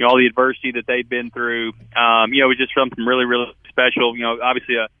 all the adversity that they've been through. It was just something really, really special.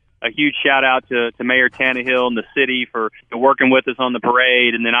 Obviously a huge shout out to Mayor Tannehill and the city for working with us on the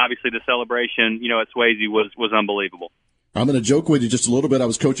parade. And then obviously the celebration, at Swayze was unbelievable. I'm going to joke with you just a little bit. I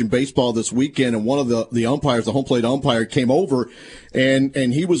was coaching baseball this weekend, and one of the umpires, the home plate umpire, came over, and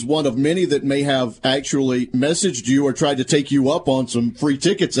he was one of many that may have actually messaged you or tried to take you up on some free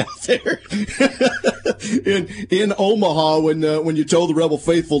tickets out there in Omaha when you told the Rebel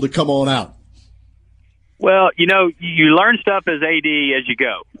faithful to come on out. Well, you learn stuff as AD as you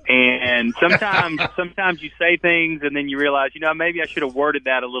go. And sometimes you say things and then you realize, maybe I should have worded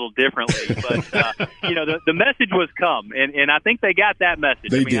that a little differently. But, the message was come. And I think they got that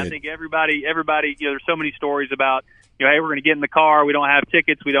message. They did. I think everybody, there's so many stories about, hey, we're going to get in the car. We don't have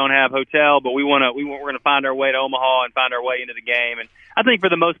tickets. We don't have hotel, but we're going to find our way to Omaha and find our way into the game. And I think for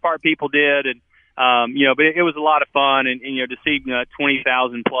the most part, people did. And, but it was a lot of fun. And to see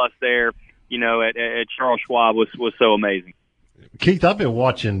 20,000 plus there, at Charles Schwab was so amazing. Keith, I've been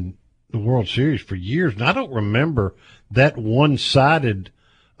watching the World Series for years, and I don't remember that one-sided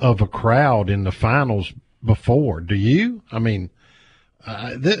of a crowd in the finals before. Do you? I mean,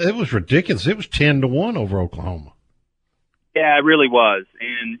 it was ridiculous. It was 10-1 over Oklahoma. Yeah, it really was.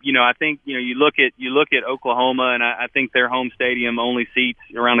 And, I think, you look at Oklahoma, and I think their home stadium only seats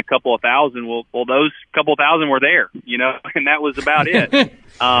around a couple of thousand. Well, those couple of thousand were there, and that was about it.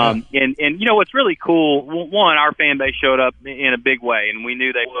 And what's really cool, one, our fan base showed up in a big way, and we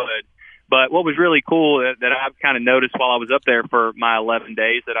knew they would. But what was really cool that I've kind of noticed while I was up there for my 11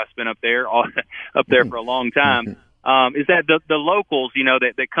 days that I spent up there for a long time, is that the locals,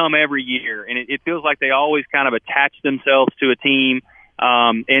 that come every year, and it feels like they always kind of attach themselves to a team.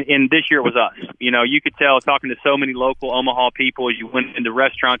 And this year it was us. You could tell talking to so many local Omaha people as you went into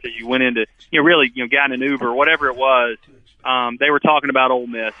restaurants, as you went into, got in an Uber, whatever it was, they were talking about Ole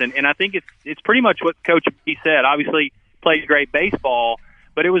Miss. And I think it's pretty much what Coach B said. Obviously played great baseball,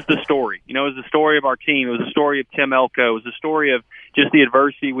 but it was the story. It was the story of our team. It was the story of Tim Elko. It was the story of just the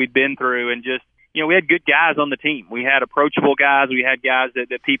adversity we'd been through, and just, we had good guys on the team. We had approachable guys. We had guys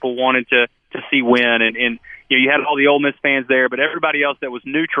that people wanted to see win. And you had all the Ole Miss fans there, but everybody else that was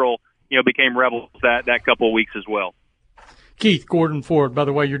neutral, became rebels that couple of weeks as well. Keith, Gordon Ford, by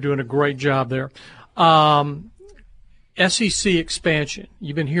the way, you're doing a great job there. SEC expansion.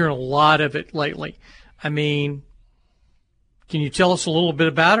 You've been hearing a lot of it lately. I mean, can you tell us a little bit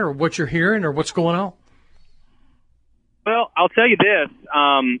about it, or what you're hearing, or what's going on? Well, I'll tell you this.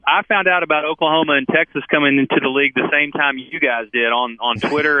 I found out about Oklahoma and Texas coming into the league the same time you guys did on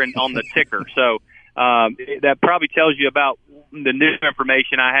Twitter and on the ticker. So that probably tells you about the new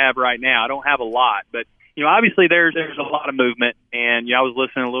information I have right now. I don't have a lot, but obviously there's a lot of movement. And I was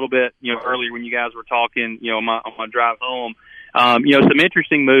listening a little bit earlier when you guys were talking on my drive home. Some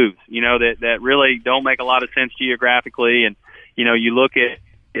interesting moves that really don't make a lot of sense geographically. And you look at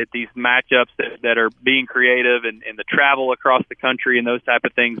these matchups that are being creative and the travel across the country and those type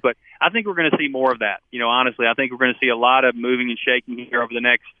of things. But I think we're going to see more of that. Honestly, I think we're going to see a lot of moving and shaking here over the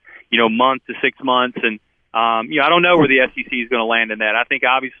next, month to 6 months. And, I don't know where the SEC is going to land in that. I think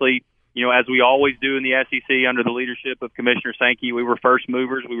obviously, as we always do in the SEC under the leadership of Commissioner Sankey, we were first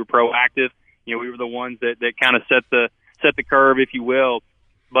movers. We were proactive. We were the ones that kind of set the curve, if you will.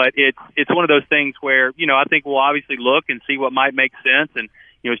 But it's one of those things where, I think we'll obviously look and see what might make sense. And,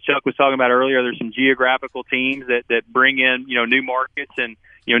 as Chuck was talking about earlier, there's some geographical teams that bring in, new markets and,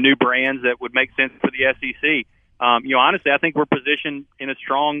 new brands that would make sense for the SEC. Honestly, I think we're positioned in a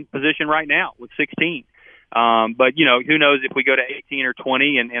strong position right now with 16. But, who knows if we go to 18 or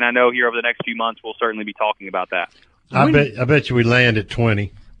 20, and I know here over the next few months we'll certainly be talking about that. I bet you we land at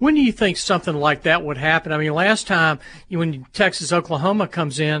 20. When do you think something like that would happen? I mean, last time when Texas-Oklahoma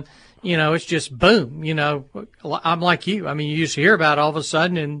comes in, it's just boom. I'm like you. I mean, you used to hear about it all of a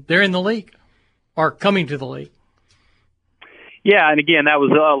sudden, and they're in the league or coming to the league. Yeah, and again, that was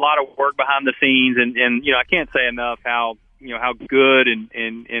a lot of work behind the scenes, and I can't say enough how good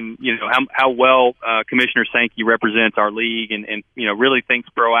and how well Commissioner Sankey represents our league and really thinks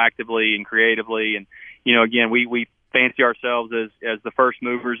proactively and creatively, and again, we fancy ourselves as the first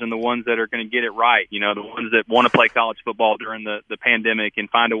movers and the ones that are going to get it right, the ones that want to play college football during the pandemic and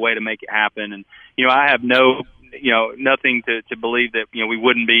find a way to make it happen. And I have nothing to believe that we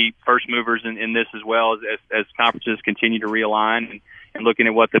wouldn't be first movers in this as well as conferences continue to realign and looking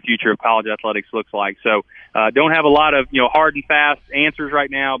at what the future of college athletics looks like. So don't have a lot of hard and fast answers right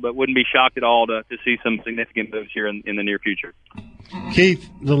now, but wouldn't be shocked at all to see some significant moves here in the near future. Keith,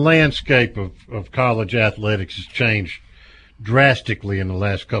 the landscape of college athletics has changed drastically in the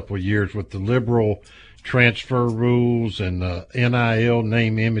last couple of years with the liberal transfer rules and NIL,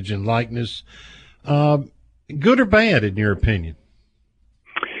 name, image, and likeness. Good or bad, in your opinion?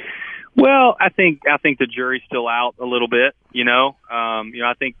 Well, I think the jury's still out a little bit.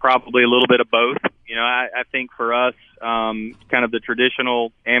 I think probably a little bit of both. I think for us, kind of the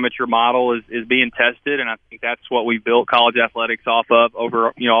traditional amateur model is being tested, and I think that's what we built college athletics off of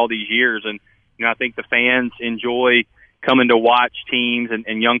over all these years. And I think the fans enjoy coming to watch teams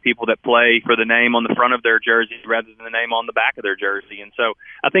and young people that play for the name on the front of their jersey rather than the name on the back of their jersey. And so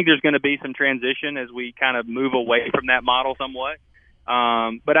I think there's going to be some transition as we kind of move away from that model somewhat.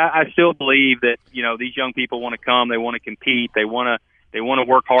 But I still believe that, these young people want to come, they want to compete, they want to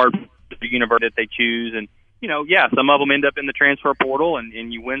work hard for the university that they choose. And, some of them end up in the transfer portal, and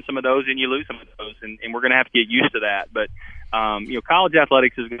you win some of those and you lose some of those. And we're going to have to get used to that. But, college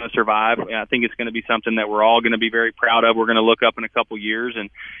athletics is going to survive. And I think it's going to be something that we're all going to be very proud of. We're going to look up in a couple years. And,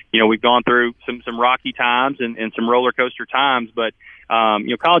 we've gone through some rocky times and some roller coaster times. But,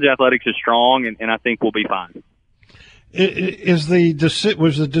 college athletics is strong, and I think we'll be fine. Was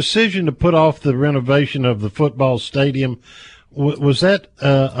the decision to put off the renovation of the football stadium, was that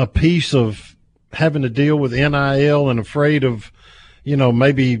a piece of having to deal with NIL and afraid of,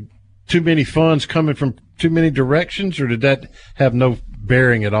 maybe too many funds coming from too many directions, or did that have no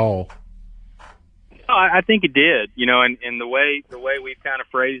bearing at all? I think it did, and the way we've kind of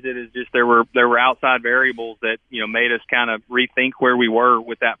phrased it is just there were outside variables that, made us kind of rethink where we were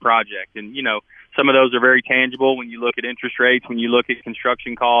with that project. And, some of those are very tangible when you look at interest rates, when you look at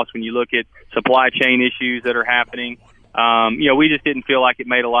construction costs, when you look at supply chain issues that are happening. We just didn't feel like it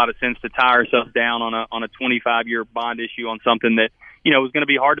made a lot of sense to tie ourselves down on a 25-year bond issue on something that, was going to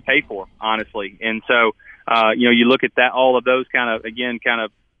be hard to pay for, honestly. And so, you look at that, all of those kind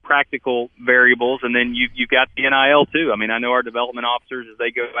of practical variables, and then you've got the NIL too. I mean, I know our development officers, as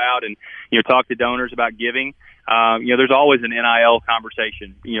they go out and, talk to donors about giving, there's always an NIL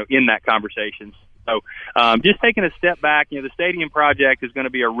conversation, in that conversation. So, just taking a step back, the stadium project is going to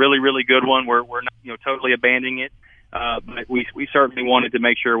be a really, really good one. We're not, totally abandoning it. But we certainly wanted to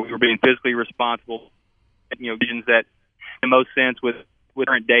make sure we were being fiscally responsible, visions that make the most sense with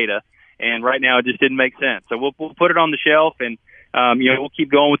current data. And right now it just didn't make sense. So we'll put it on the shelf, and, we'll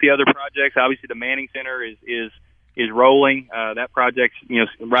keep going with the other projects. Obviously the Manning Center is rolling. That project's,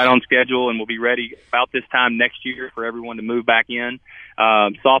 right on schedule, and we'll be ready about this time next year for everyone to move back in.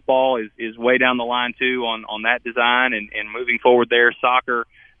 Softball is way down the line too on that design and moving forward there. Soccer,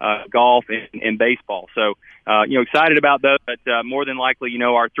 golf, and baseball. So, excited about those, but more than likely,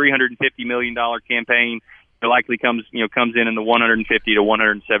 our $350 million campaign likely comes in the 150 to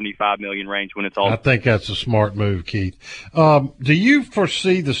 175 million range when it's all. I think that's a smart move, Keith. Do you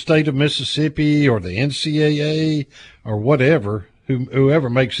foresee the state of Mississippi or the NCAA or whatever, whoever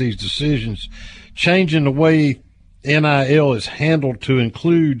makes these decisions, changing the way NIL is handled to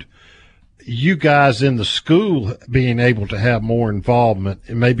include you guys in the school being able to have more involvement,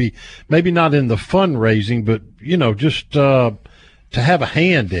 and maybe not in the fundraising, but just to have a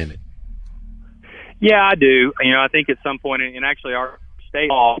hand in it? Yeah, I do. I think at some point, and actually our state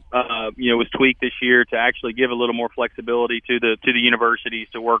law, was tweaked this year to actually give a little more flexibility to the universities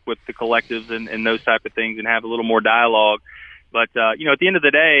to work with the collectives and those type of things and have a little more dialogue. But at the end of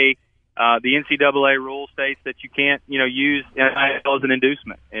the day, the NCAA rule states that you can't, use NIL as an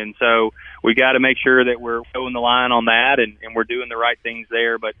inducement. And so we got to make sure that we're towing the line on that and we're doing the right things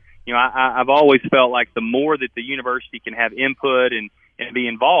there. But, I've always felt like the more that the university can have input and be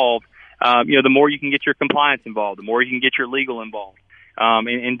involved, the more you can get your compliance involved, the more you can get your legal involved,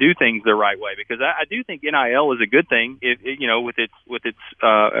 and do things the right way. Because I do think NIL is a good thing, with its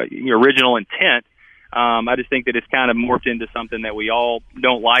original intent. I just think that it's kind of morphed into something that we all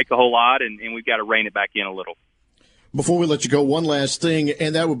don't like a whole lot, and we've got to rein it back in a little. Before we let you go, one last thing,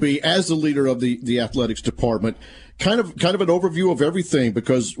 and that would be, as the leader of the athletics department, kind of an overview of everything,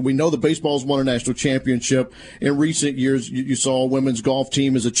 because we know that baseball's won a national championship. In recent years, you saw a women's golf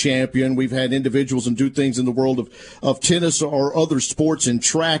team as a champion. We've had individuals and do things in the world of tennis or other sports and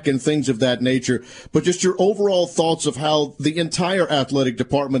track and things of that nature. But just your overall thoughts of how the entire athletic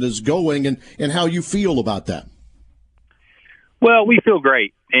department is going and how you feel about that. Well, we feel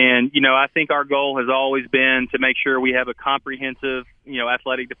great. And, I think our goal has always been to make sure we have a comprehensive,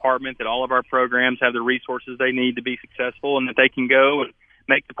 athletic department, that all of our programs have the resources they need to be successful, and that they can go and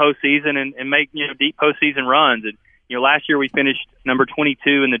make the postseason and make, deep postseason runs. And, last year we finished number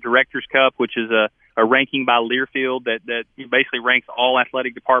 22 in the Directors' Cup, which is a ranking by Learfield that basically ranks all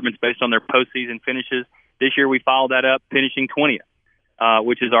athletic departments based on their postseason finishes. This year we followed that up, finishing 20th,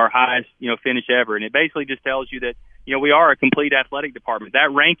 which is our highest, finish ever. And it basically just tells you that, we are a complete athletic department. That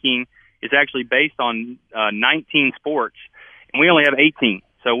ranking is actually based on 19 sports, and we only have 18.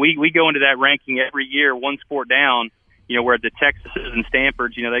 So we go into that ranking every year, one sport down, where the Texases and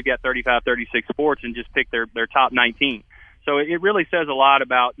Stanfords, they've got 35, 36 sports and just pick their top 19. So it really says a lot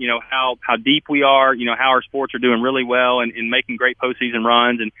about, how deep we are, how our sports are doing really well and making great postseason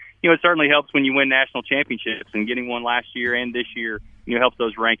runs. And, it certainly helps when you win national championships, and getting one last year and this year, helps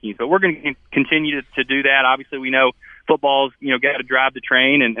those rankings. But we're going to continue to do that. Obviously, we know football's, got to drive the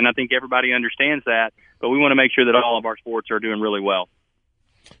train, and I think everybody understands that. But we want to make sure that all of our sports are doing really well.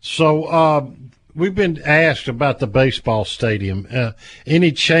 So we've been asked about the baseball stadium.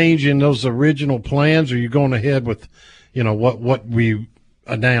 Any change in those original plans, or are you going ahead with, what we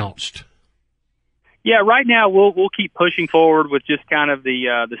announced? Yeah, right now we'll keep pushing forward with just kind of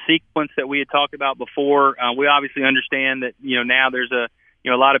the sequence that we had talked about before. We obviously understand that now there's a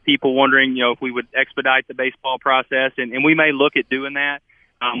lot of people wondering if we would expedite the baseball process, and we may look at doing that.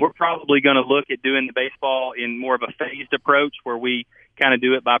 We're probably going to look at doing the baseball in more of a phased approach where we kind of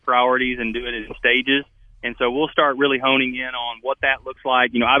do it by priorities and do it in stages. And so we'll start really honing in on what that looks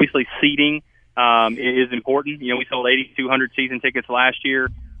like. Obviously seating is important. We sold 8,200 season tickets last year.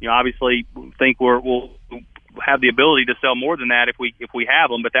 Obviously think we'll have the ability to sell more than that if we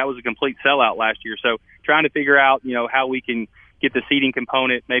have them, but that was a complete sellout last year. So trying to figure out, how we can get the seating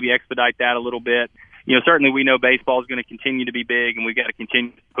component, maybe expedite that a little bit. Certainly we know baseball is going to continue to be big, and we've got to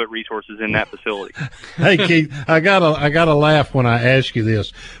continue to put resources in that facility. Hey, Keith, I gotta laugh when I ask you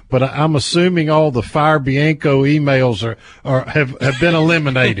this, but I'm assuming all the Fire Bianco emails have been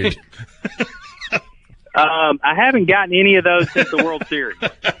eliminated. I haven't gotten any of those since the World Series,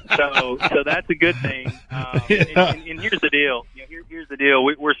 so that's a good thing. And here's the deal. Here's the deal.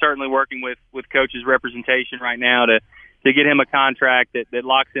 We're certainly working with Coach's representation right now to get him a contract that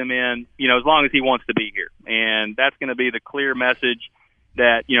locks him in, as long as he wants to be here. And that's going to be the clear message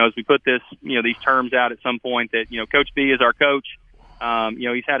that, as we put this, these terms out at some point, that, Coach B is our coach.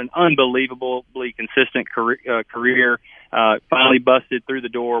 He's had an unbelievably consistent career, finally busted through the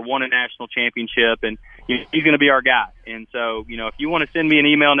door, won a national championship, and he's going to be our guy. And so, if you want to send me an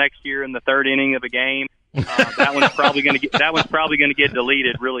email next year in the third inning of a game, that one's probably going to get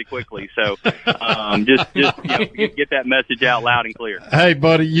deleted really quickly. So, just get that message out loud and clear. Hey,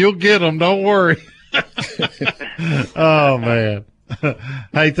 buddy, you'll get them. Don't worry. Oh man.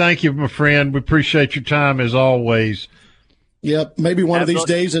 Hey, thank you, my friend. We appreciate your time as always. Yep. Maybe one of these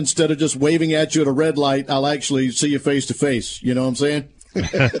days, instead of just waving at you at a red light, I'll actually see you face to face. You know what I'm saying?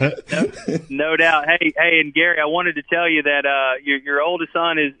 No doubt. Hey, and Gary, I wanted to tell you that your oldest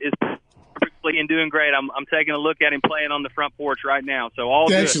son is perfectly and doing great. I'm taking a look at him playing on the front porch right now. So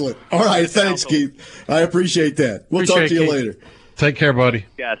all excellent. Good. All right, thanks, Keith. I appreciate that. We'll talk to you later. Take care, buddy.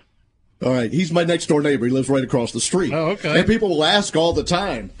 Guys. All right, he's my next door neighbor. He lives right across the street. Oh, okay. And people will ask all the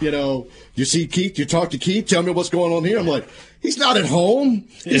time, you see Keith, you talk to Keith, tell me what's going on here. I'm like, he's not at home.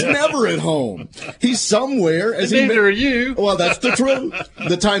 He's never at home. He's somewhere. Neither are you. Well, that's the truth.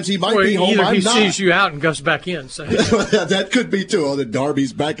 The times he might be home, I'm he not. He sees you out and goes back in. So. That could be too. Oh, the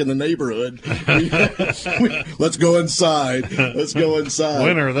Darby's back in the neighborhood. Let's go inside.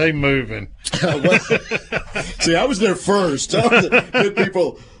 When are they moving? See, I was there first. Good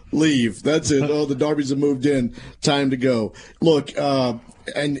people leave. That's it. Oh, the Darbys have moved in. Time to go. Look, and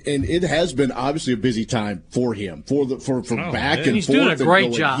it has been obviously a busy time for him, for back and he's forth, doing a great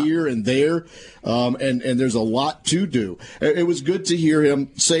and going job here and there, and there's a lot to do. It was good to hear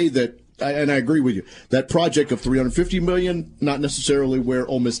him say that, and I agree with you, that project of $350 million, not necessarily where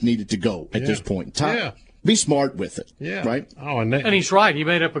Ole Miss needed to go at this point in time. Yeah. Be smart with it. Yeah. Right? Oh, and he's right. He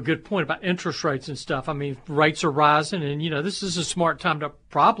made up a good point about interest rates and stuff. I mean, rates are rising, and, this is a smart time to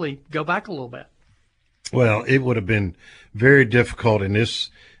probably go back a little bit. Well, it would have been very difficult in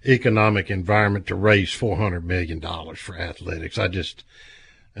this economic environment to raise $400 million for athletics.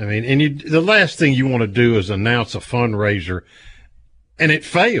 The last thing you want to do is announce a fundraiser and it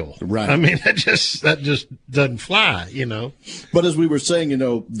failed. Right. I mean, that just doesn't fly, But as we were saying,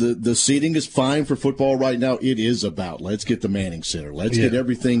 the seating is fine for football right now. It is about, let's get the Manning Center. Let's get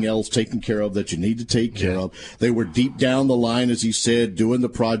everything else taken care of that you need to take care of. They were deep down the line, as he said, doing the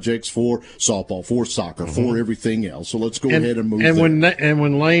projects for softball, for soccer, for everything else. So let's go ahead and move. And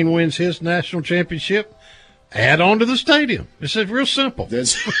when Lane wins his national championship, add on to the stadium. It's real simple.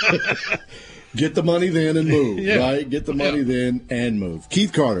 Get the money then and move, right? Get the money then and move.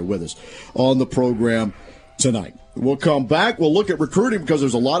 Keith Carter with us on the program tonight. We'll come back. We'll look at recruiting because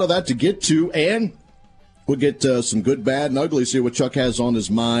there's a lot of that to get to, and we'll get some good, bad, and ugly, see what Chuck has on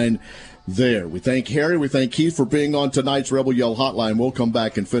his mind there. We thank Harry. We thank Keith for being on tonight's Rebel Yell Hotline. We'll come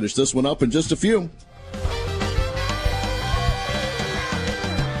back and finish this one up in just a few.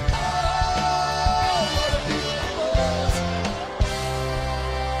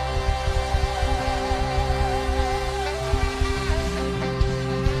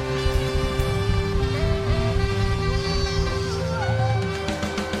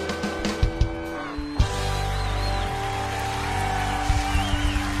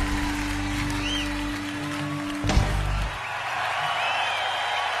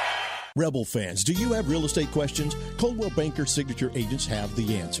 Rebel fans, do you have real estate questions? Coldwell Banker Signature agents have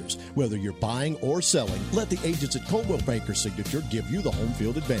the answers. Whether you're buying or selling, let the agents at Coldwell Banker Signature give you the home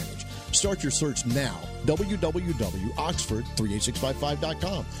field advantage. Start your search now,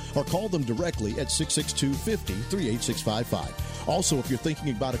 www.oxford38655.com, or call them directly at 662-50-38655. Also, if you're thinking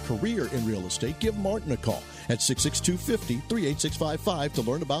about a career in real estate, give Martin a call at 662-50-38655 to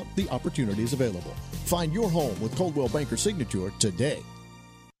learn about the opportunities available. Find your home with Coldwell Banker Signature today.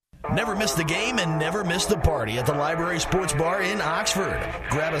 Never miss the game and never miss the party at the Library Sports Bar in Oxford.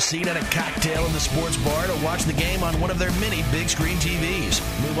 Grab a seat and a cocktail in the sports bar to watch the game on one of their many big screen TVs.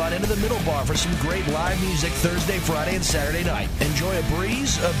 Move on into the middle bar for some great live music Thursday, Friday, and Saturday night. Enjoy a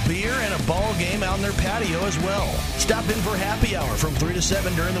breeze, a beer, and a ball game out in their patio as well. Stop in for happy hour from 3 to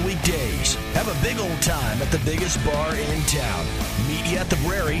 7 during the weekdays. Have a big old time at the biggest bar in town. Meet you at the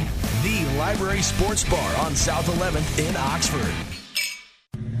Brary, the Library Sports Bar on South 11th in Oxford.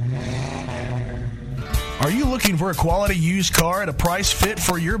 Are you looking for a quality used car at a price fit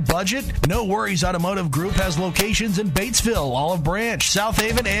for your budget? No Worries Automotive Group has locations in Batesville, Olive Branch, South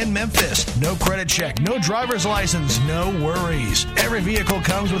Haven, and Memphis. No credit check, no driver's license, no worries. Every vehicle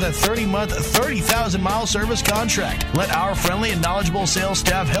comes with a 30-month, 30,000-mile service contract. Let our friendly and knowledgeable sales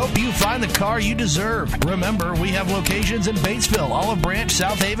staff help you find the car you deserve. Remember, we have locations in Batesville, Olive Branch,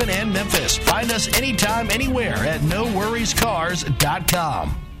 South Haven, and Memphis. Find us anytime, anywhere at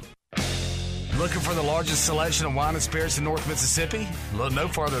NoWorriesCars.com. Looking for the largest selection of wine and spirits in North Mississippi? Look no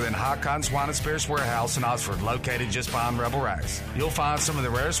further than High Cotton's Wine and Spirits Warehouse in Oxford, located just behind Rebel Rise. You'll find some of the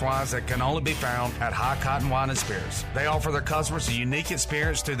rarest wines that can only be found at High Cotton Wine and Spirits. They offer their customers a unique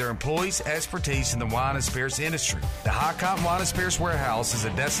experience through their employees' expertise in the wine and spirits industry. The High Cotton Wine and Spirits Warehouse is a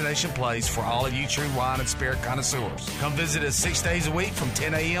destination place for all of you true wine and spirit connoisseurs. Come visit us 6 days a week from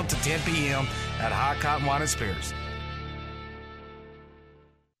 10 a.m. to 10 p.m. at High Cotton Wine and Spirits.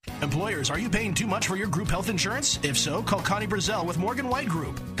 Employers, are you paying too much for your group health insurance? If so, call Connie Brazel with Morgan White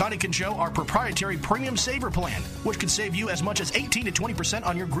Group. Connie can show our proprietary Premium Saver Plan, which could save you as much as 18 to 20%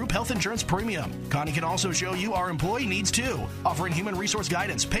 on your group health insurance premium. Connie can also show you our employee needs too, offering human resource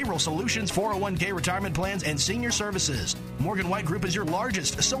guidance, payroll solutions, 401k retirement plans, and senior services. Morgan White Group is your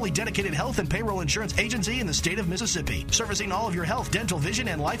largest, solely dedicated health and payroll insurance agency in the state of Mississippi, servicing all of your health, dental, vision,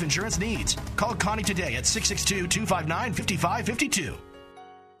 and life insurance needs. Call Connie today at 662-259-5552.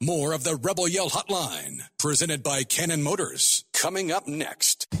 More of the Rebel Yell Hotline, presented by Cannon Motors, coming up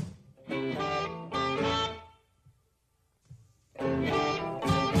next.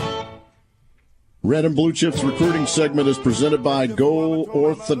 Red and Blue Chips recruiting segment is presented by Go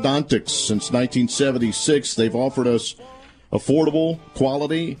Orthodontics. Since 1976, they've offered us affordable,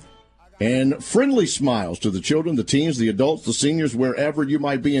 quality, and friendly smiles to the children, the teens, the adults, the seniors, wherever you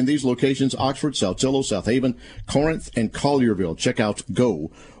might be in these locations: Oxford, Saltillo, South Haven, Corinth, and Collierville. Check out Go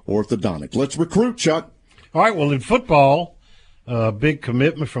Orthodontic. Let's recruit, Chuck. All right, well, in football, a big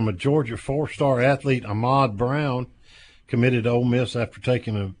commitment from a Georgia four-star athlete, Ahmad Brown, committed to Ole Miss after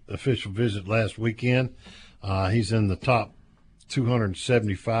taking an official visit last weekend. He's in the top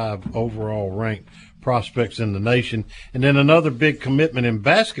 275 overall ranked prospects in the nation. And then another big commitment in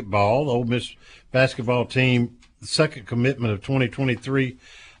basketball, the Ole Miss basketball team, the second commitment of 2023,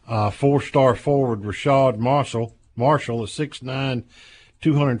 four-star forward Rashad Marshall, a 6'9",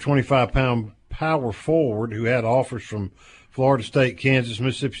 225-pound power forward who had offers from Florida State, Kansas,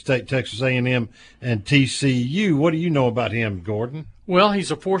 Mississippi State, Texas A&M, and TCU. What do you know about him, Gordon? Well, he's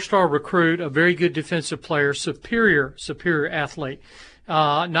a four-star recruit, a very good defensive player, superior athlete.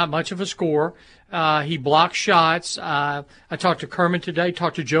 Not much of a scorer. He blocks shots. I talked to Kerman today,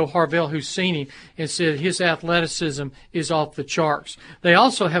 talked to Joe Harvell, who's seen him, and said his athleticism is off the charts. They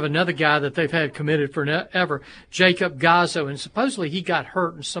also have another guy that they've had committed forever, Jacob Gazzo, and supposedly he got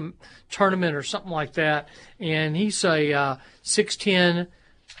hurt in some tournament or something like that, and he's a 6'10"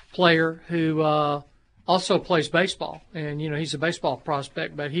 player who also plays baseball, and he's a baseball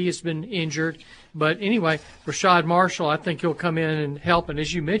prospect, but he has been injured. But anyway, Rashad Marshall, I think he'll come in and help. And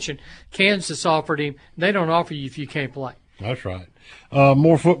as you mentioned, Kansas offered him. They don't offer you if you can't play. That's right.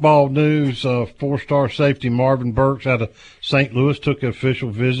 More football news. Four-star safety Marvin Burks out of St. Louis took an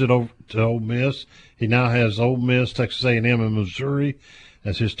official visit over to Ole Miss. He now has Ole Miss, Texas A&M, and Missouri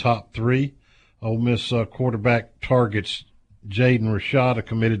as his top three. Ole Miss quarterback targets Jaden Rashada,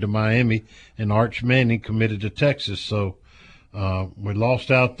 committed to Miami, and Arch Manning committed to Texas. So we lost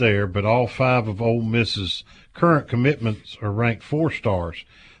out there, but all five of Ole Miss's current commitments are ranked 4 stars.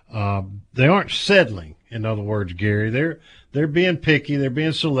 They aren't settling, in other words, Gary. They're being picky, they're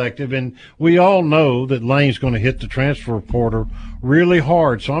being selective, and we all know that Lane's going to hit the transfer portal really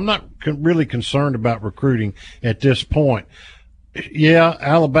hard. So I'm not really concerned about recruiting at this point. Yeah,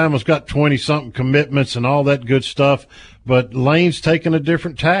 Alabama's got 20-something commitments and all that good stuff, but Lane's taking a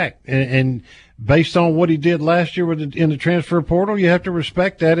different tack. And based on what he did last year in the transfer portal, you have to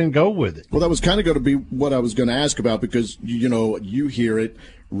respect that and go with it. Well, that was kind of going to be what I was going to ask about because, you hear it,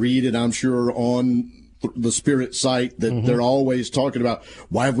 read it, I'm sure, on the Spirit site that they're always talking about,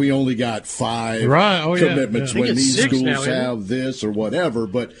 why have we only got 5 commitments when these schools have this or whatever,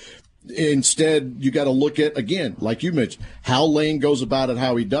 but instead, you got to look at, again, like you mentioned, how Lane goes about it,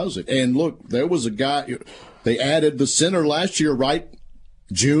 how he does it. And look, there was a guy, they added the center last year, right?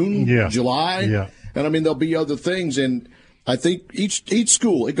 June, July. Yeah. And I mean, there'll be other things. And I think each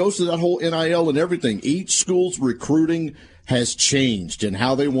school, it goes to that whole NIL and everything. Each school's recruiting has changed and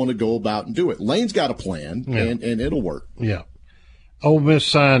how they want to go about and do it. Lane's got a plan, and it'll work. Yeah. Ole Miss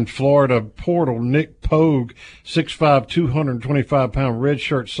signed Florida portal Nick Pogue, 6'5", 225-pound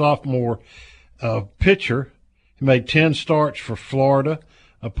redshirt sophomore pitcher. He made 10 starts for Florida.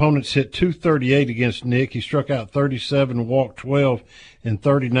 Opponents hit .238 against Nick. He struck out 37, walked 12 in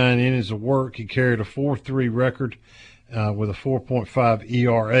 39 innings of work. He carried a 4.3 record with a 4.5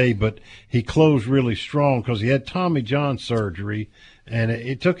 ERA, but he closed really strong because he had Tommy John surgery, and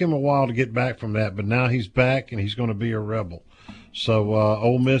it took him a while to get back from that, but now he's back, and he's going to be a Rebel. So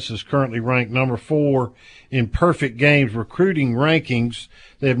Ole Miss is currently ranked number 4 in perfect games recruiting rankings.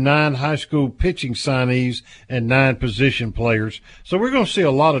 They have 9 high school pitching signees and 9 position players. So we're going to see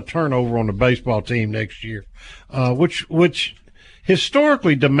a lot of turnover on the baseball team next year, which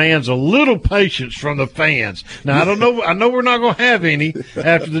historically demands a little patience from the fans. Now, I know we're not going to have any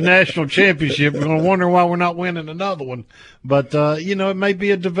after the national championship. We're going to wonder why we're not winning another one. But, it may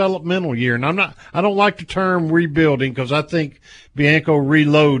be a developmental year. And I don't like the term rebuilding because I think Bianco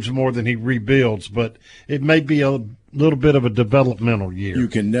reloads more than he rebuilds, but it may be a little bit of a developmental year. You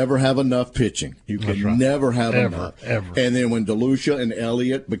can never have enough pitching. You can never have enough. Ever. And then when DeLucia and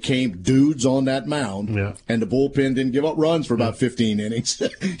Elliott became dudes on that mound, and the bullpen didn't give up runs for about 15 innings,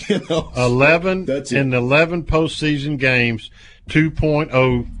 11 in 11 postseason games,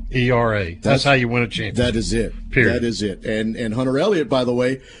 2.0 ERA. That's how you win a championship. That is it. Period. That is it. And Hunter Elliott, by the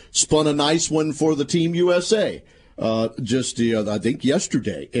way, spun a nice one for the Team USA. I think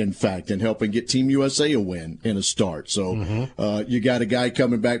yesterday, in fact, and helping get Team USA a win and a start. So you got a guy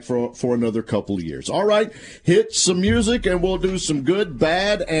coming back for another couple of years. All right, hit some music, and we'll do some good,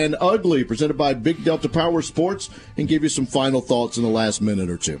 bad, and ugly, presented by Big Delta Power Sports, and give you some final thoughts in the last minute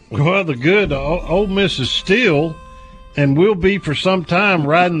or two. Well, the good, Ole Miss is still and will be for some time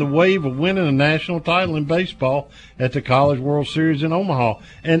riding the wave of winning a national title in baseball at the College World Series in Omaha.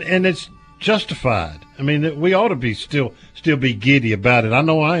 And it's justified. I mean, we ought to be still be giddy about it. I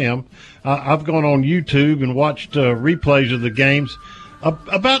know I am. I've gone on YouTube and watched replays of the games,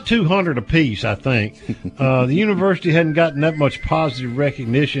 about 200 apiece, I think. The university hadn't gotten that much positive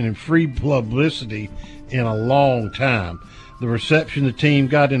recognition and free publicity in a long time. The reception the team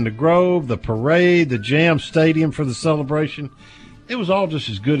got in the Grove, the parade, the Jam Stadium for the celebration, it was all just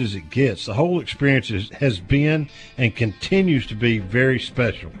as good as it gets. The whole experience has been and continues to be very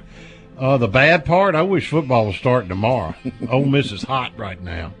special. The bad part, I wish football was starting tomorrow. Ole Miss is hot right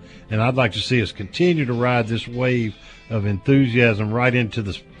now, and I'd like to see us continue to ride this wave of enthusiasm right into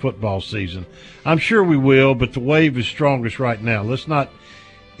the football season. I'm sure we will, but the wave is strongest right now. Let's not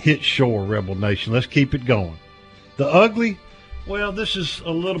hit shore, Rebel Nation. Let's keep it going. The ugly, well, this is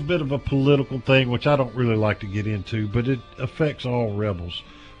a little bit of a political thing, which I don't really like to get into, but it affects all Rebels.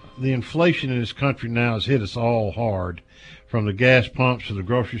 The inflation in this country now has hit us all hard, from the gas pumps to the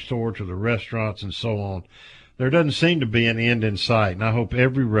grocery store to the restaurants and so on. There doesn't seem to be an end in sight, and I hope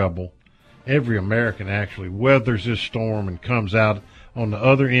every Rebel, every American actually, weathers this storm and comes out on the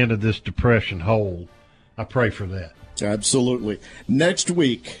other end of this depression whole. I pray for that. Absolutely. Next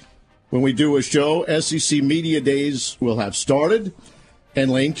week, when we do a show, SEC Media Days will have started,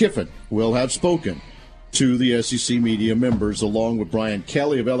 and Lane Kiffin will have spoken to the SEC media members, along with Brian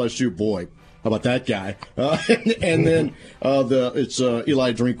Kelly of LSU. Boy, how about that guy? And then it's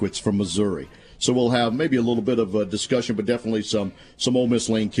Eli Drinkwitz from Missouri. So we'll have maybe a little bit of a discussion, but definitely some Ole Miss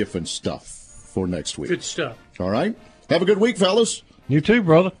Lane Kiffin stuff for next week. Good stuff. All right. Have a good week, fellas. You too,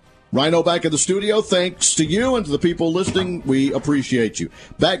 brother. Rhino back in the studio. Thanks to you and to the people listening. We appreciate you.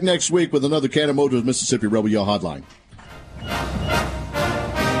 Back next week with another Cannon Motors Mississippi Rebel Yell Hotline.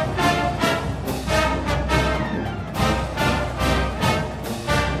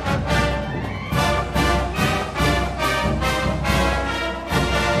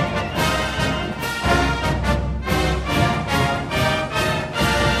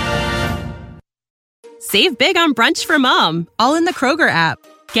 Save big on brunch for mom, all in the Kroger app.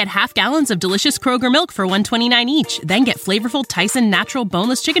 Get half gallons of delicious Kroger milk for $1.29 each. Then get flavorful Tyson natural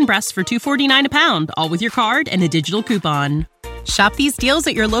boneless chicken breasts for $2.49 a pound, all with your card and a digital coupon. Shop these deals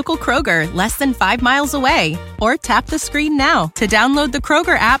at your local Kroger, less than 5 miles away. Or tap the screen now to download the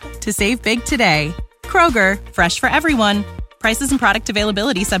Kroger app to save big today. Kroger, fresh for everyone. Prices and product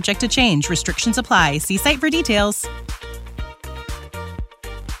availability subject to change. Restrictions apply. See site for details.